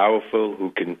is powerful,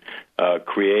 who can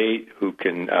create, who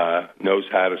can knows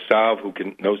how to solve,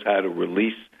 knows how to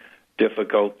release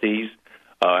difficulties,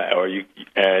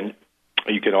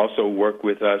 you can also work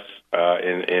with us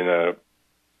in a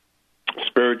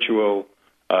spiritual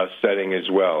setting as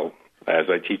well, as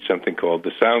I teach something called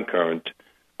the sound current,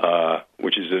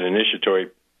 which is an initiatory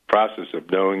process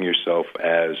of knowing yourself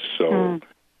as soul,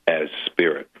 as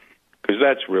spirit, because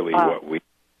that's really what we.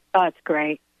 Oh, that's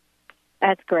great.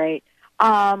 That's great.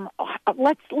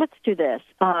 Let's do this.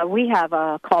 We have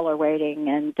a caller waiting,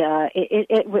 and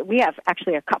we have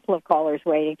actually a couple of callers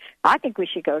waiting. I think we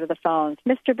should go to the phones.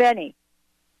 Mr. Benny.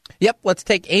 Yep, let's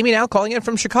take Amy now, calling in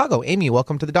from Chicago. Amy,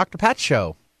 welcome to the Dr. Pat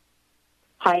Show.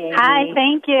 Hi, Amy. Hi,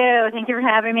 thank you. Thank you for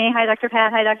having me. Hi, Dr.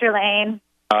 Pat. Hi, Dr. Lane.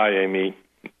 Hi, Amy.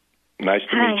 Nice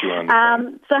to meet you on the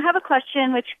phone. So I have a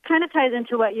question which kind of ties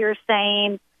into what you were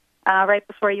saying right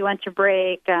before you went to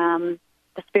break. The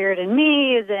spirit in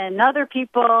me is in other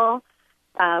people.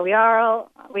 We are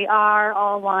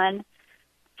all one.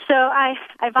 So I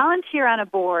volunteer on a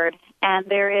board, and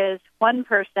there is one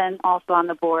person also on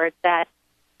the board that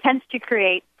tends to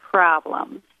create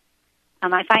problems.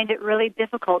 I find it really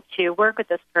difficult to work with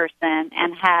this person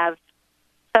and have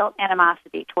felt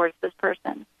animosity towards this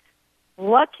person.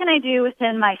 What can I do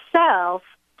within myself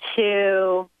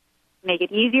to make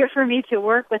it easier for me to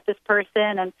work with this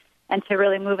person and to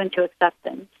really move into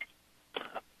acceptance?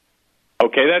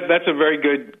 Okay, that's a very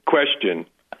good question.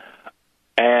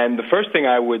 And the first thing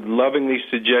I would lovingly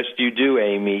suggest you do,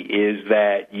 Amy, is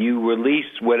that you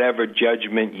release whatever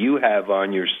judgment you have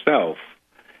on yourself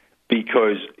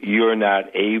because you're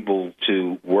not able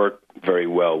to work very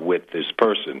well with this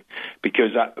person.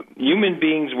 Because human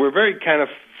beings, we're very kind of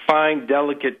fine,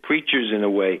 delicate creatures in a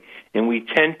way, and we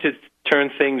tend to turn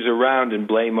things around and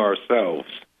blame ourselves.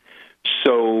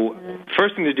 So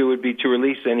first thing to do would be to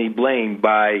release any blame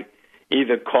by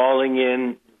either calling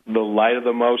in the light of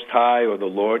the Most High or the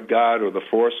Lord God or the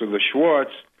Force or the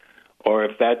Schwartz, or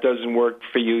if that doesn't work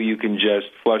for you, you can just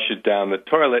flush it down the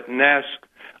toilet and ask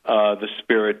the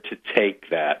Spirit to take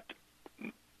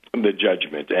the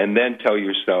judgment, and then tell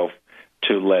yourself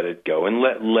to let it go, and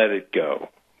let it go,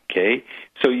 okay?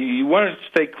 So you want to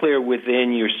stay clear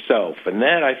within yourself, and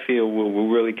that, I feel, will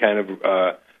really kind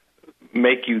of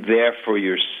make you there for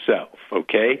yourself,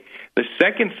 okay? The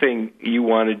second thing you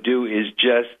want to do is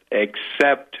just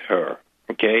accept her,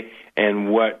 okay,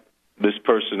 and what this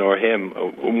person or him,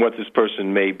 what this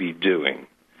person may be doing.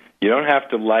 You don't have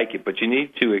to like it, but you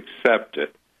need to accept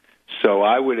it. So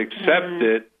I would accept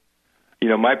it. You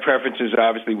know, my preference is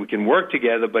obviously we can work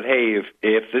together, but hey,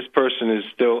 if this person is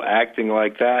still acting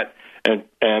like that and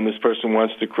this person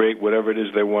wants to create whatever it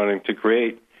is they're wanting to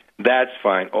create, that's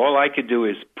fine. All I could do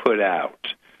is put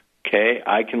out, okay?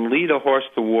 I can lead a horse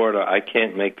to water. I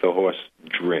can't make the horse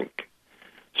drink.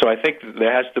 So I think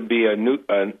there has to be an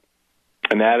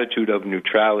attitude of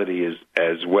neutrality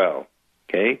as well,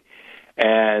 okay?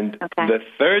 And the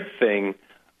third thing,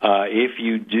 if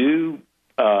you do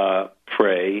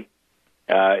pray,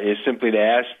 is simply to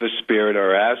ask the Spirit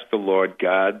or ask the Lord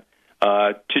God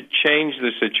to change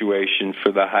the situation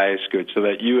for the highest good so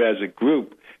that you as a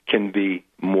group can be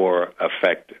more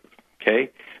effective,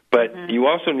 okay? But you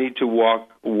also need to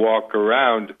walk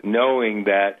around knowing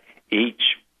that each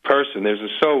person, there's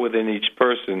a soul within each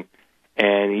person,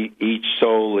 and each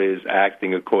soul is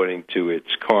acting according to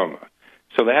its karma.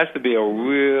 So there has to be a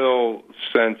real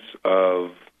sense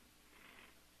of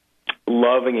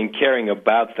loving and caring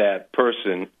about that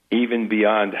person, even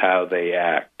beyond how they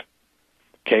act.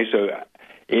 Okay, so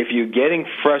if you're getting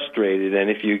frustrated and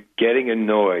if you're getting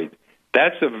annoyed,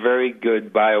 that's a very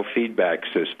good biofeedback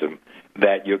system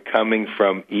that you're coming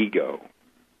from ego.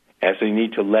 And so you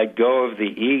need to let go of the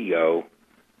ego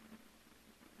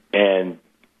and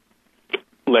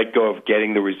let go of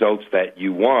getting the results that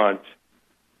you want.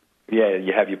 Yeah,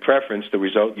 you have your preference. The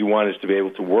result you want is to be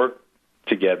able to work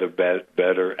together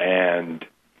better and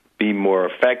be more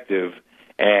effective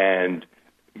and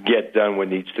get done what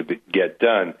needs to get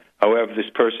done. However, this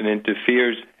person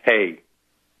interferes, hey,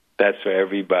 that's for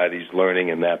everybody's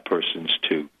learning and that person's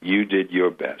too. You did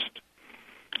your best.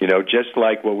 Just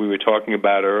like what we were talking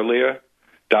about earlier,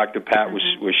 Dr. Pat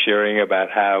was sharing about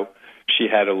how she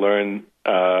had to learn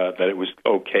that it was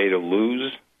okay to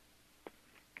lose.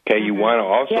 Okay, you want to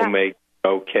also make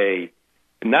okay,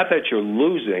 not that you're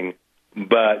losing,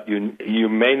 but you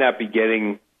may not be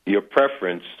getting your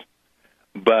preference,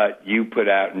 but you put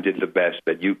out and did the best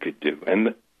that you could do,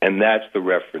 and that's the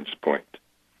reference point.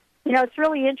 It's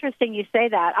really interesting you say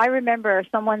that. I remember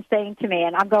someone saying to me,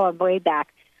 and I'm going way back,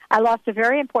 I lost a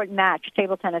very important match,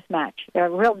 table tennis match, a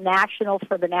real national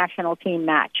for the national team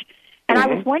match. And I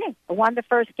was winning. I won the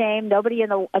first game. Nobody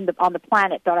on the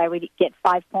planet thought I would get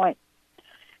 5 points.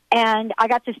 And I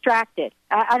got distracted.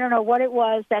 I don't know what it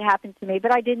was that happened to me,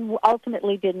 but I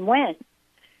ultimately didn't win.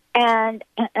 And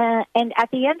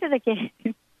at the end of the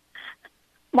game,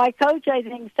 my coach,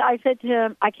 I said to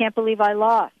him, I can't believe I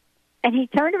lost. And he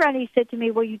turned around and he said to me,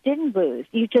 well, you didn't lose.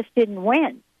 You just didn't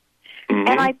win.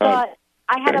 And I thought,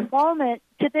 I had a moment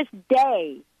to this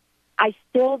day, I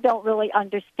still don't really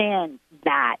understand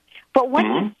that. But when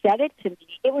he said it to me,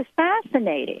 it was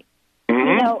fascinating.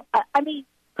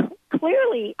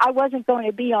 Clearly I wasn't going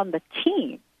to be on the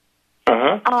team.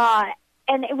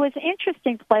 And it was an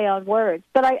interesting play on words.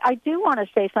 But I do want to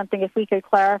say something, if we could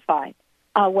clarify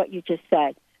what you just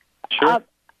said. Sure.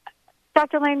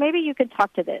 Dr. Lane, maybe you can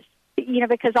talk to this.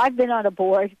 Because I've been on a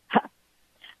board.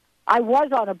 I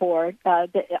was on a board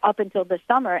up until this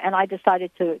summer, and I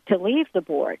decided to leave the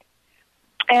board.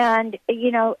 And,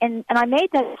 and I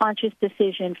made that conscious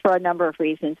decision for a number of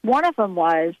reasons. One of them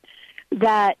was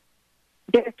that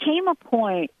there came a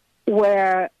point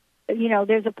where,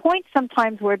 there's a point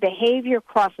sometimes where behavior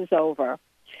crosses over.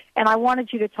 And I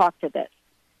wanted you to talk to this.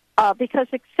 Because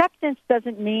acceptance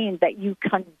doesn't mean that you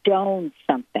condone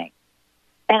something.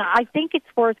 And I think it's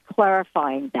worth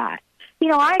clarifying that.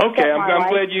 I'm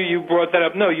glad you brought that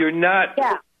up. No, you're not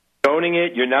condoning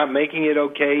it. You're not making it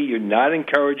okay. You're not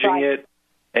encouraging it,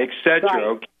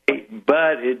 etc. Okay,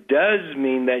 but it does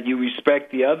mean that you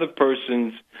respect the other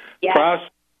person's process,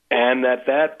 and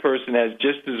that person has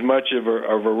just as much of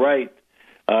a right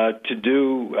to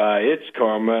do its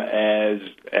karma as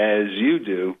you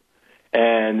do,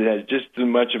 and has just as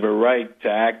much of a right to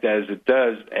act as it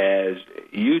does as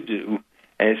you do.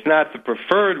 And it's not the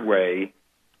preferred way,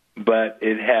 but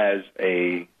it has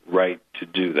a right to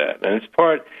do that. And it's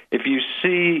if you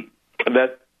see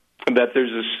that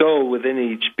there's a soul within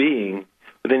each being,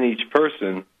 within each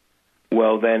person,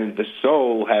 well, then the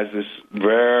soul has this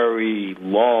very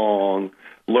long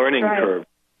learning curve,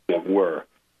 as it were.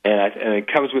 And it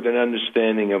comes with an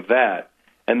understanding of that.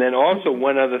 And then also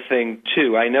one other thing,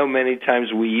 too. I know many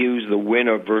times we use the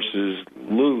winner versus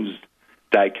lose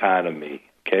dichotomy.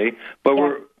 Okay, but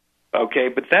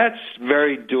but that's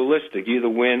very dualistic. You either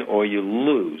win or you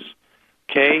lose.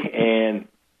 Okay, and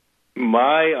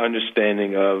my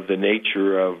understanding of the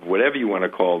nature of whatever you want to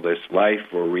call this,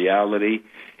 life or reality,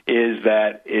 is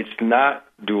that it's not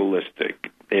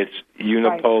dualistic. It's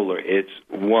unipolar. It's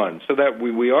one. So that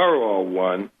we are all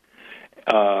one.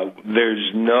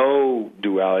 There's no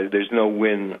duality. There's no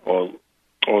win or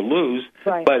lose.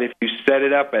 But if you set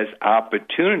it up as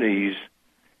opportunities,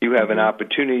 you have an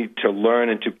opportunity to learn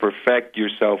and to perfect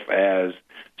yourself as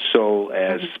soul,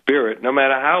 as spirit, no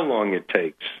matter how long it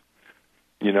takes.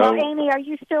 Well, Amy, are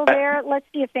you still there? Let's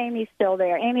see if Amy's still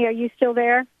there. Amy, are you still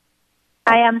there?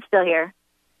 I am still here.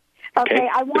 Okay,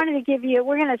 I wanted to give you.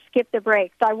 We're going to skip the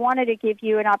break, so I wanted to give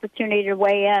you an opportunity to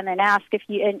weigh in and ask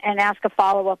ask a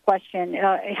follow-up question.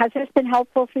 Has this been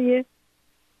helpful for you?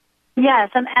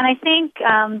 Yes, and I think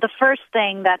the first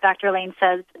thing that Dr. Lane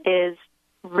says is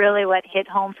really what hit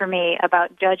home for me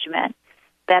about judgment,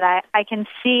 that I can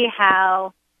see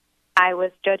how I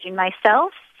was judging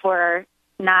myself for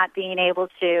not being able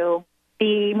to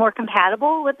be more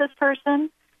compatible with this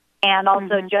person, and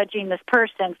also judging this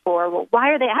person for, well, why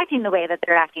are they acting the way that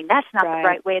they're acting? That's not the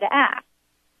right way to act.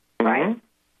 Right?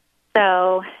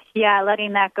 So,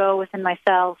 letting that go within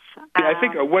myself. I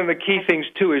think one of the key things,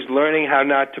 too, is learning how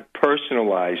not to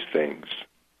personalize things.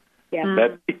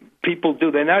 That people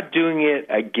do. They're not doing it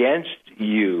against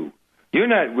you. You're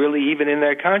not really even in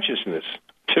their consciousness,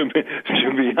 to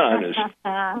be honest.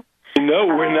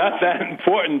 We're not that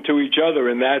important to each other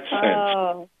in that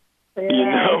sense.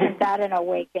 Isn't that an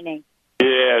awakening?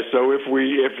 Yeah, so if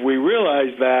we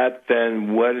realize that,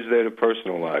 then what is there to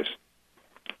personalize?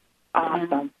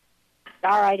 Awesome.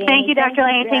 All right, Amy. Thank you, Dr.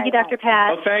 Lane. Thank you, Dr.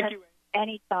 Pat. Well, thank you.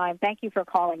 Anytime. Thank you for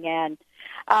calling in.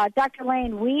 Dr.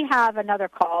 Lane, we have another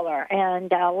caller,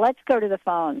 and let's go to the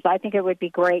phones. I think it would be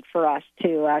great for us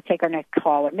to take our next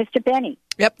caller. Mr. Benny.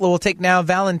 Yep, we'll take now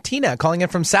Valentina calling in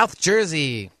from South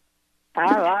Jersey. All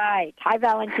right. Hi,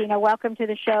 Valentina. Welcome to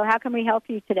the show. How can we help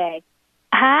you today?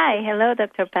 Hi. Hello,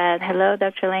 Dr. Pat. Hello,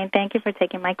 Dr. Lane. Thank you for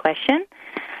taking my question.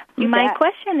 My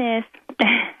question is,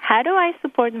 how do I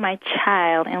support my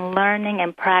child in learning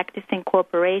and practicing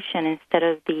cooperation instead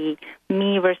of the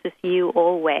me versus you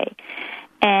all way?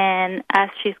 And as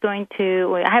she's going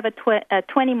to, I have a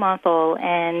 20-month-old,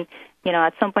 and,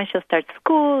 at some point she'll start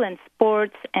school and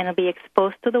sports and will be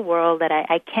exposed to the world that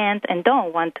I can't and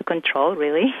don't want to control,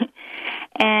 really.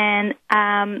 And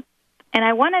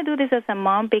I want to do this as a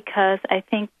mom because I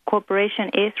think cooperation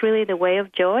is really the way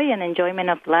of joy and enjoyment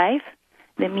of life.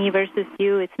 The me versus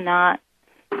you,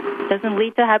 doesn't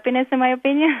lead to happiness, in my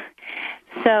opinion.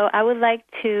 So I would like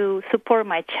to support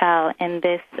my child in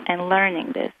this and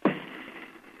learning this.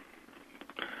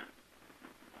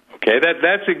 Okay,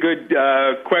 that's a good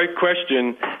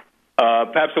question.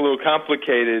 Perhaps a little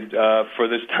complicated for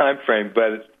this time frame,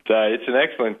 but it's an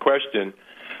excellent question.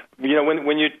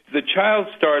 When the child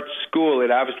starts school,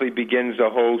 it obviously begins a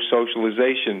whole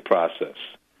socialization process.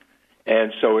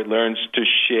 And so it learns to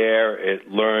share, it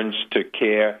learns to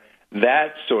care,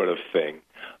 that sort of thing.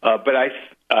 But I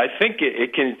think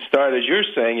it can start, as you're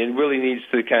saying, it really needs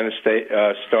to kind of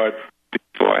start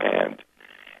beforehand.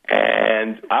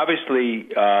 And obviously,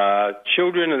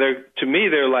 children, to me,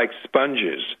 they're like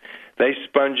sponges. They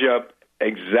sponge up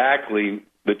exactly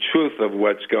the truth of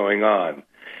what's going on.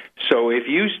 So if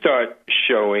you start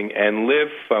showing and live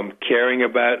from caring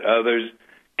about others,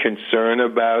 concern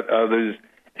about others,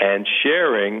 and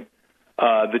sharing,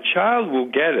 the child will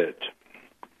get it.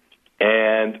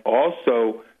 And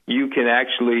also, you can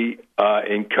actually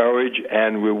encourage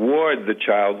and reward the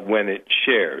child when it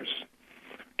shares.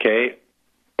 Okay?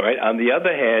 All right? On the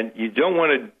other hand, you don't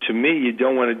want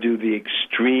to do the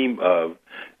extreme of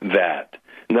that.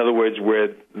 In other words,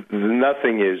 where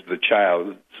nothing is the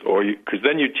child's, because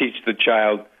then you teach the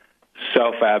child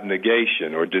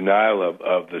self-abnegation or denial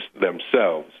of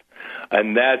themselves.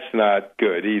 And that's not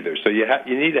good either. So you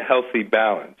need a healthy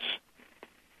balance.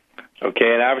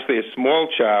 Okay, and obviously a small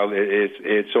child,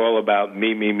 it's all about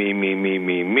me,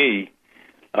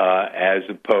 as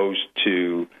opposed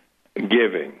to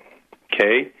giving.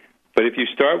 Okay, but if you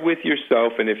start with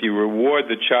yourself, and if you reward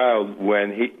the child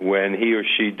when he or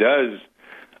she does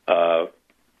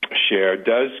share,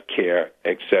 does care,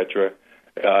 etc.,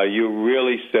 you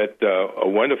really set a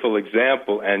wonderful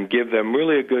example and give them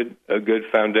really a good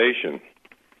foundation.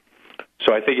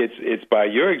 So I think it's by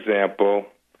your example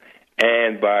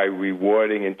and by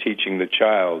rewarding and teaching the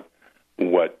child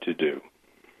what to do.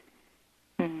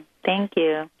 Thank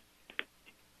you.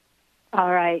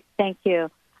 All right, thank you.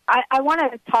 I want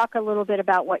to talk a little bit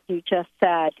about what you just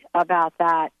said about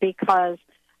that, because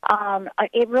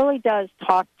it really does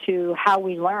talk to how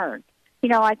we learn.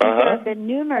 I think there have been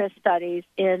numerous studies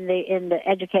in the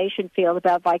education field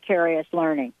about vicarious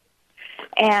learning.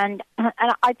 And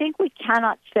I think we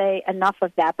cannot say enough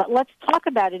of that, but let's talk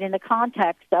about it in the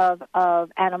context of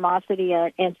animosity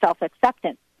and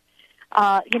self-acceptance.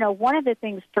 One of the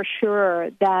things for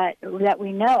sure that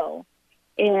we know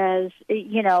is,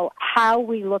 how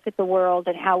we look at the world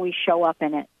and how we show up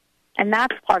in it. And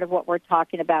that's part of what we're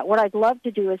talking about. What I'd love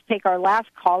to do is take our last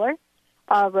caller,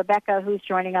 Rebecca, who's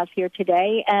joining us here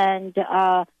today, and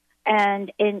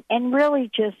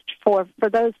really just for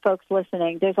those folks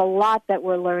listening, there's a lot that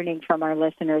we're learning from our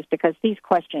listeners because these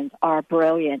questions are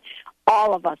brilliant.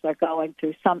 All of us are going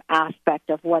through some aspect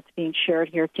of what's being shared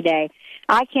here today.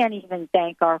 I can't even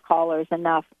thank our callers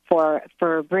enough for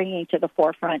bringing to the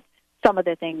forefront some of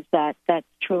the things that's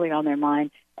truly on their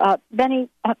mind. Benny,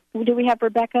 do we have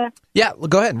Rebecca? Yeah, well,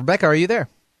 go ahead. Rebecca, are you there?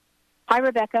 Hi,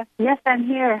 Rebecca. Yes, I'm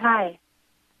here. Hi.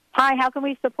 Hi, how can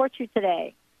we support you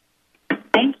today?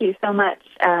 Thank you so much.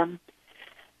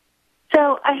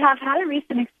 So I have had a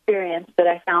recent experience that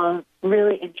I found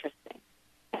really interesting.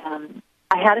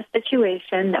 I had a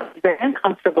situation that was very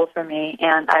uncomfortable for me,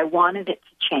 and I wanted it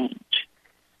to change.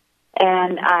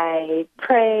 And I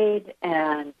prayed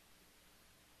and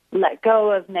let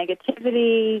go of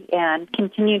negativity and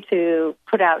continue to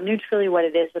put out neutrally what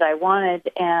it is that I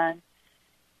wanted. And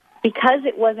because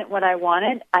it wasn't what I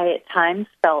wanted, I at times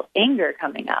felt anger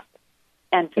coming up.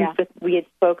 And since we had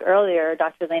spoke earlier,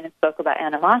 Dr. Lane had spoke about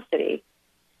animosity.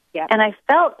 Yeah. And I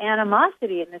felt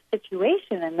animosity in this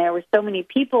situation, and there were so many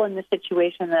people in this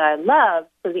situation that I loved,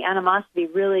 so the animosity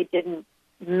really didn't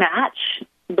match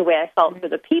the way I felt for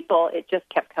the people. It just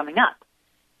kept coming up.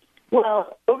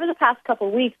 Well, over the past couple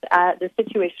of weeks, the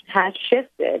situation has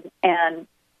shifted, and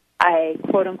I,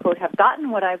 quote-unquote, have gotten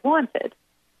what I wanted,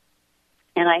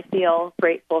 and I feel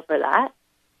grateful for that.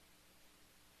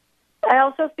 I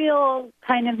also feel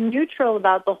kind of neutral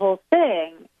about the whole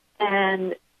thing,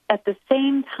 and at the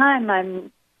same time,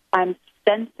 I'm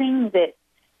sensing that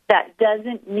that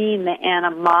doesn't mean the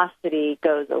animosity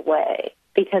goes away,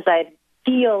 because I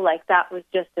feel like that was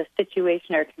just a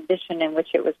situation or condition in which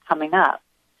it was coming up.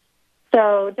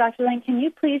 So, Dr. Lane, can you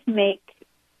please make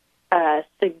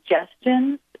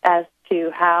suggestions as to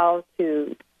how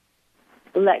to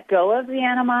let go of the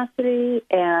animosity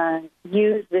and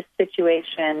use this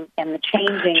situation and the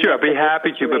changing? Sure, I'd be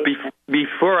happy to. But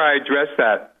before I address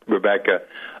that, Rebecca,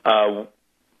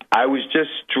 I was just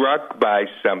struck by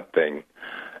something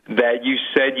that you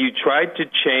said. You tried to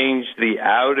change the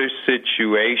outer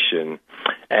situation,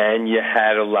 and you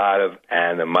had a lot of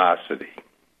animosity.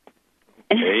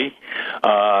 Okay?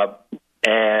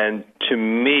 And to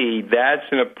me, that's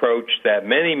an approach that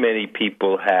many, many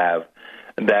people have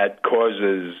that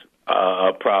causes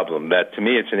a problem. That, to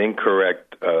me, it's an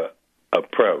incorrect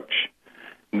approach.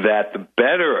 That the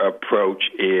better approach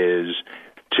is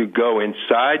to go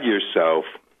inside yourself,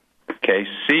 okay,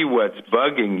 see what's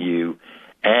bugging you,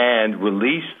 and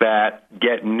release that,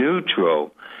 get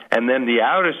neutral, and then the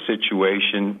outer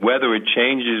situation, whether it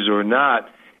changes or not,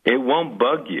 it won't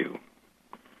bug you.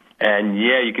 And,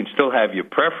 yeah, you can still have your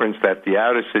preference that the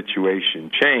outer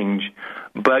situation change,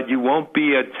 but you won't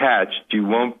be attached. You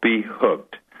won't be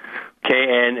hooked. Okay,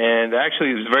 and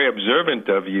actually it was very observant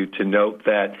of you to note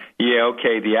that, yeah,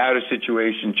 okay, the outer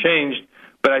situation changed,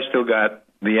 but I still got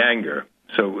the anger.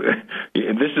 So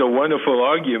this is a wonderful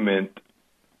argument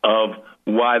of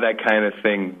why that kind of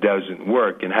thing doesn't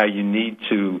work and how you need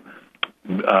to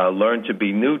learn to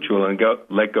be neutral and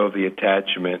let go of the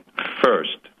attachment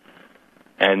first.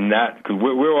 And not, cause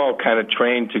we're all kind of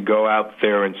trained to go out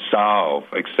there and solve,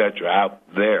 et cetera, out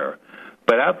there.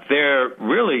 But out there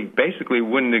really basically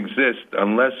wouldn't exist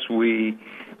unless we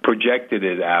projected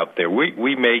it out there.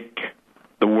 We make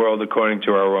the world according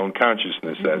to our own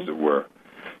consciousness, as it were.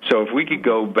 So if we could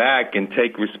go back and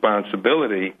take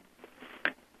responsibility,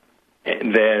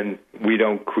 then we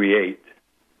don't create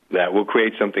that. We'll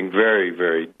create something very,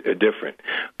 very different.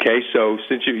 Okay, so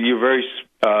since you're very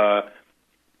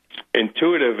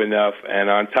intuitive enough and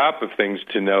on top of things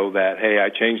to know that, hey, I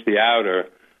changed the outer,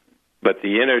 but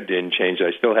the inner didn't change.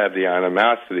 I still have the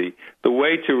animosity. The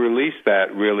way to release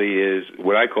that really is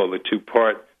what I call the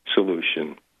two-part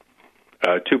solution,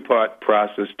 two-part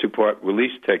process, two-part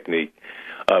release technique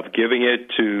of giving it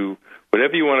to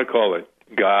whatever you want to call it,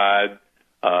 God,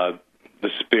 the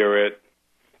Spirit,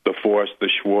 the Force, the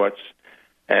Schwartz,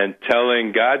 and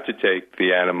telling God to take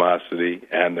the animosity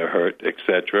and the hurt,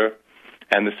 etc.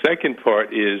 And the second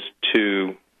part is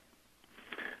to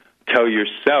tell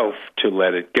yourself to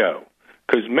let it go.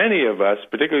 Because many of us,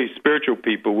 particularly spiritual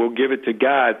people, will give it to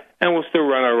God and we'll still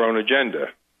run our own agenda.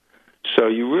 So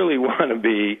you really want to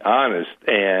be honest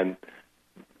and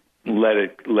let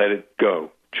it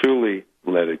go. Truly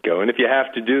let it go. And if you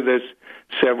have to do this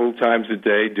several times a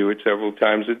day, do it several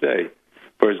times a day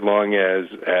for as long as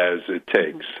it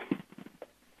takes.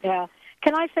 Yeah.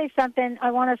 Can I say something?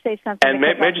 I want to say something. And may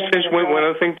I just finish one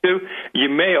other thing, too? You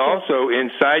may also,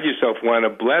 inside yourself, want to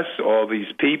bless all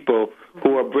these people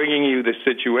who are bringing you the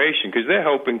situation, because they're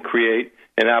helping create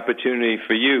an opportunity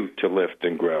for you to lift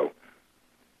and grow.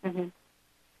 Mm-hmm.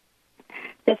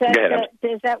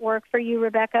 Does that work for you,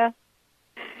 Rebecca?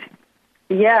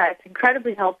 Yeah, it's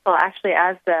incredibly helpful. Actually,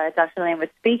 as Dr. Lane was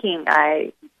speaking,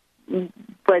 I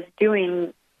was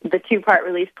doing the two-part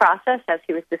release process as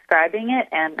he was describing it,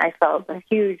 and I felt a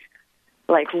huge,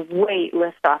 weight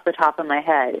lift off the top of my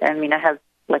head. I mean, I have,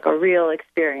 a real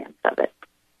experience of it.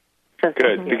 So,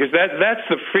 good, because that's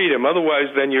the freedom.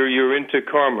 Otherwise, then you're into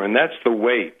karma, and that's the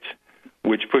weight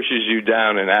which pushes you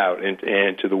down and out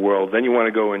into the world. Then you want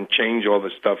to go and change all the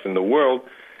stuff in the world,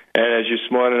 and as you're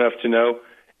smart enough to know,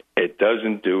 it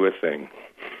doesn't do a thing.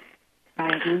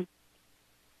 Mm-hmm.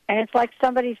 And it's like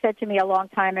somebody said to me a long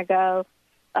time ago,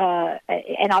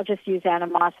 and I'll just use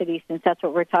animosity since that's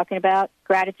what we're talking about.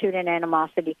 Gratitude and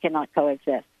animosity cannot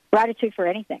coexist. Gratitude for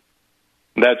anything.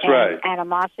 That's right.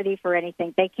 Animosity for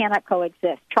anything. They cannot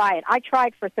coexist. Try it. I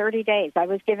tried for 30 days. I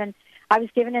was given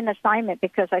an assignment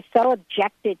because I so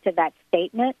objected to that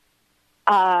statement.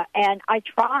 And I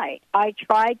tried. I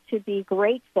tried to be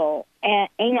grateful and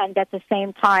at the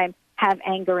same time have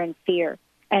anger and fear.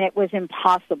 And it was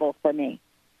impossible for me.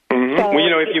 Mm-hmm. So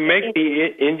well, if you make the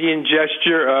Indian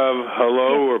gesture of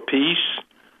hello or peace,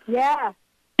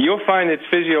 you'll find it's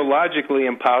physiologically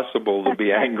impossible to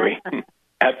be angry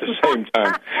at the same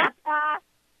time.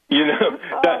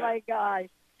 Oh, my gosh.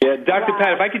 Yeah, Dr.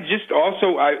 Pat, if I could just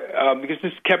also, because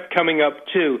this kept coming up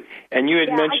too, and you had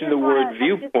mentioned the word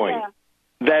viewpoint,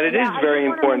 that it is very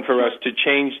important for us to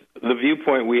change the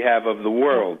viewpoint we have of the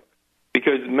world,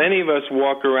 because many of us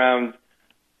walk around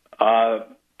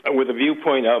with a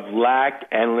viewpoint of lack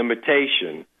and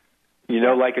limitation.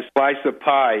 Like a slice of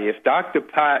pie. If Dr.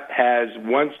 Pat has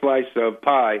one slice of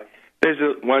pie, there's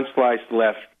one slice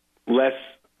less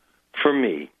for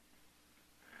me.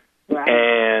 Right.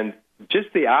 And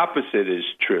just the opposite is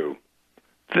true.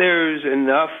 There's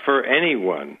enough for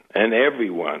anyone and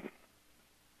everyone.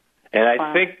 And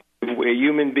I think we're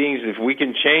human beings, if we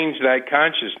can change that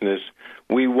consciousness,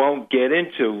 we won't get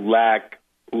into lack,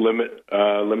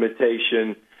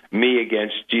 limitation, me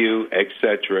against you,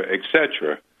 etc.,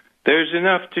 etc. There's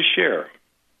enough to share.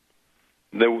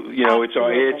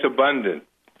 It's abundant.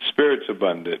 Spirit's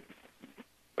abundant.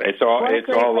 It's all. What a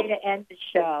great way to end the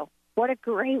show. What a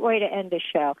great way to end the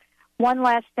show. One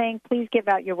last thing, please give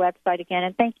out your website again,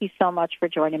 and thank you so much for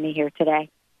joining me here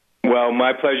today. Well,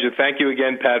 my pleasure. Thank you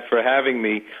again, Pat, for having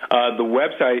me. The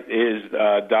website is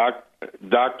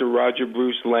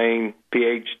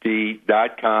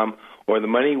drrogerbrucelane.phd.com or the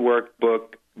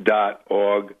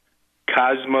moneyworkbook.org,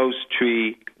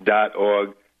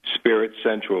 cosmostree.org,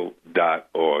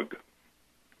 spiritcentral.org.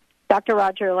 Dr.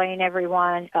 Roger Lane,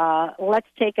 everyone. Let's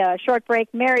take a short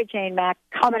break. Mary Jane Mack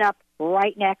coming up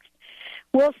right next.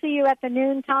 We'll see you at the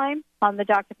noon time on the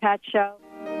Dr. Pat Show.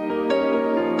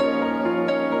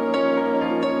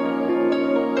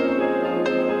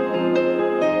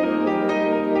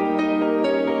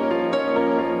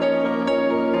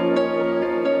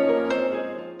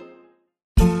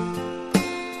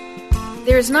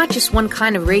 There is not just one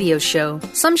kind of radio show.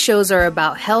 Some shows are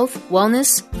about health,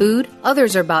 wellness, food.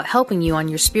 Others are about helping you on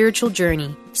your spiritual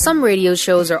journey. Some radio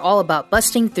shows are all about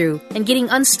busting through and getting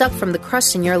unstuck from the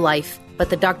crust in your life. But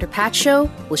the Dr. Pat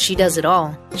Show? Well, she does it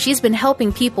all. She's been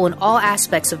helping people in all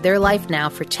aspects of their life now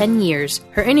for 10 years.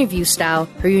 Her interview style,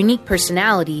 her unique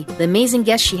personality, the amazing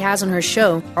guests she has on her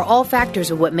show are all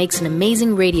factors of what makes an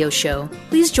amazing radio show.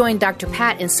 Please join Dr.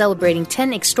 Pat in celebrating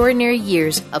 10 extraordinary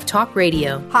years of talk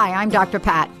radio. Hi, I'm Dr.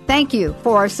 Pat. Thank you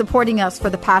for supporting us for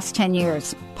the past 10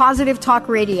 years. Positive Talk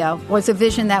Radio was a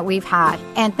vision that we've had,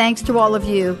 and thanks to all of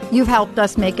you, you've helped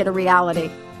us make it a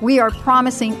reality. We are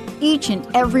promising each and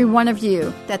every one of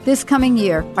you that this coming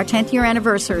year, our 10th year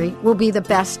anniversary, will be the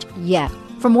best yet.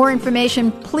 For more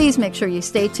information, please make sure you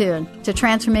stay tuned to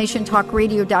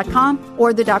TransformationTalkRadio.com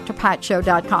or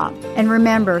thedrpatshow.com. And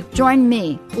remember, join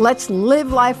me. Let's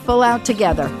live life full out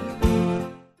together.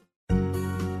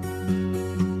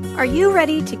 Are you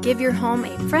ready to give your home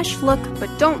a fresh look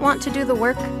but don't want to do the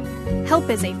work? Help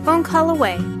is a phone call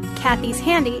away. Kathy's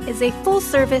Handy is a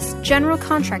full-service general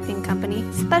contracting company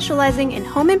specializing in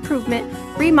home improvement,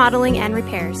 remodeling, and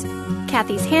repairs.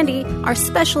 Kathy's Handy are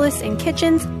specialists in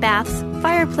kitchens, baths,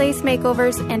 fireplace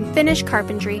makeovers, and finish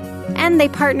carpentry, and they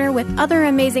partner with other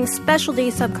amazing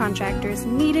specialty subcontractors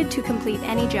needed to complete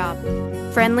any job.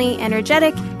 Friendly,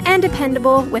 energetic, and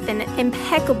dependable with an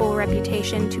impeccable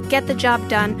reputation to get the job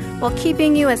done while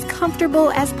keeping you as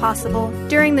comfortable as possible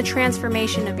during the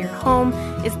transformation of your home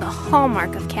is the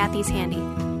hallmark of Kathy's Handy.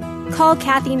 Call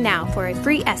Kathy now for a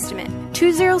free estimate.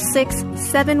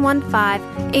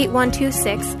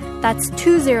 206-715-8126. That's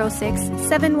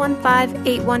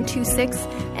 206-715-8126.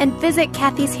 And visit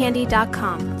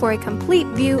kathyshandy.com for a complete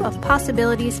view of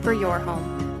possibilities for your home.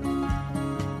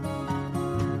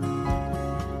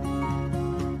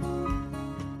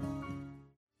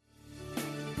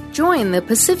 Join the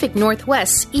Pacific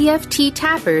Northwest EFT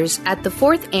Tappers at the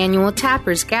 4th Annual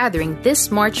Tappers Gathering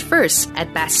this March 1st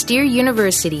at Bastyr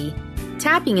University.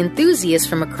 Tapping enthusiasts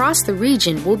from across the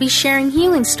region will be sharing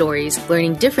healing stories,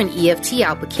 learning different EFT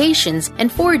applications, and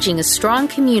forging a strong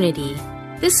community.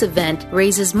 This event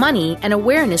raises money and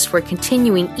awareness for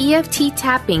continuing EFT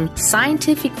tapping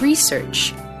scientific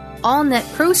research. All net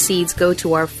proceeds go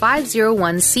to our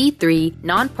 501c3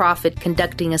 nonprofit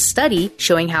conducting a study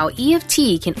showing how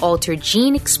EFT can alter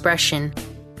gene expression.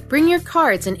 Bring your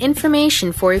cards and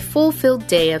information for a fulfilled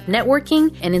day of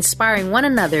networking and inspiring one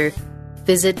another.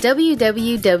 Visit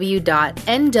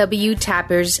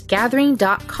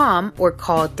www.nwtappersgathering.com or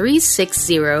call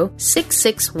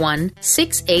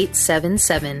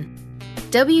 360-661-6877.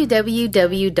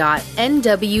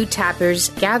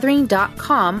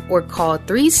 www.nwtappersgathering.com or call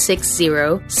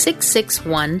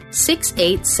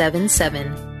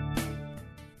 360-661-6877.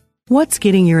 What's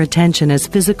getting your attention as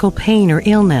physical pain or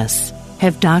illness?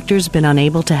 Have doctors been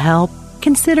unable to help?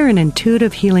 Consider an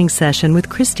intuitive healing session with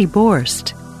Christy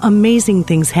Borst. Amazing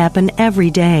things happen every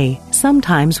day,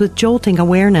 sometimes with jolting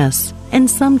awareness, and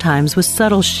sometimes with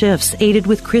subtle shifts aided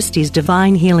with Christy's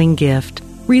divine healing gift.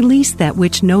 Release that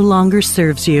which no longer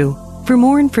serves you. For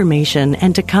more information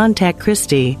and to contact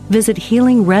Christy, visit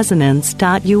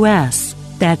healingresonance.us.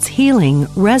 That's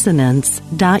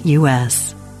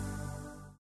healingresonance.us.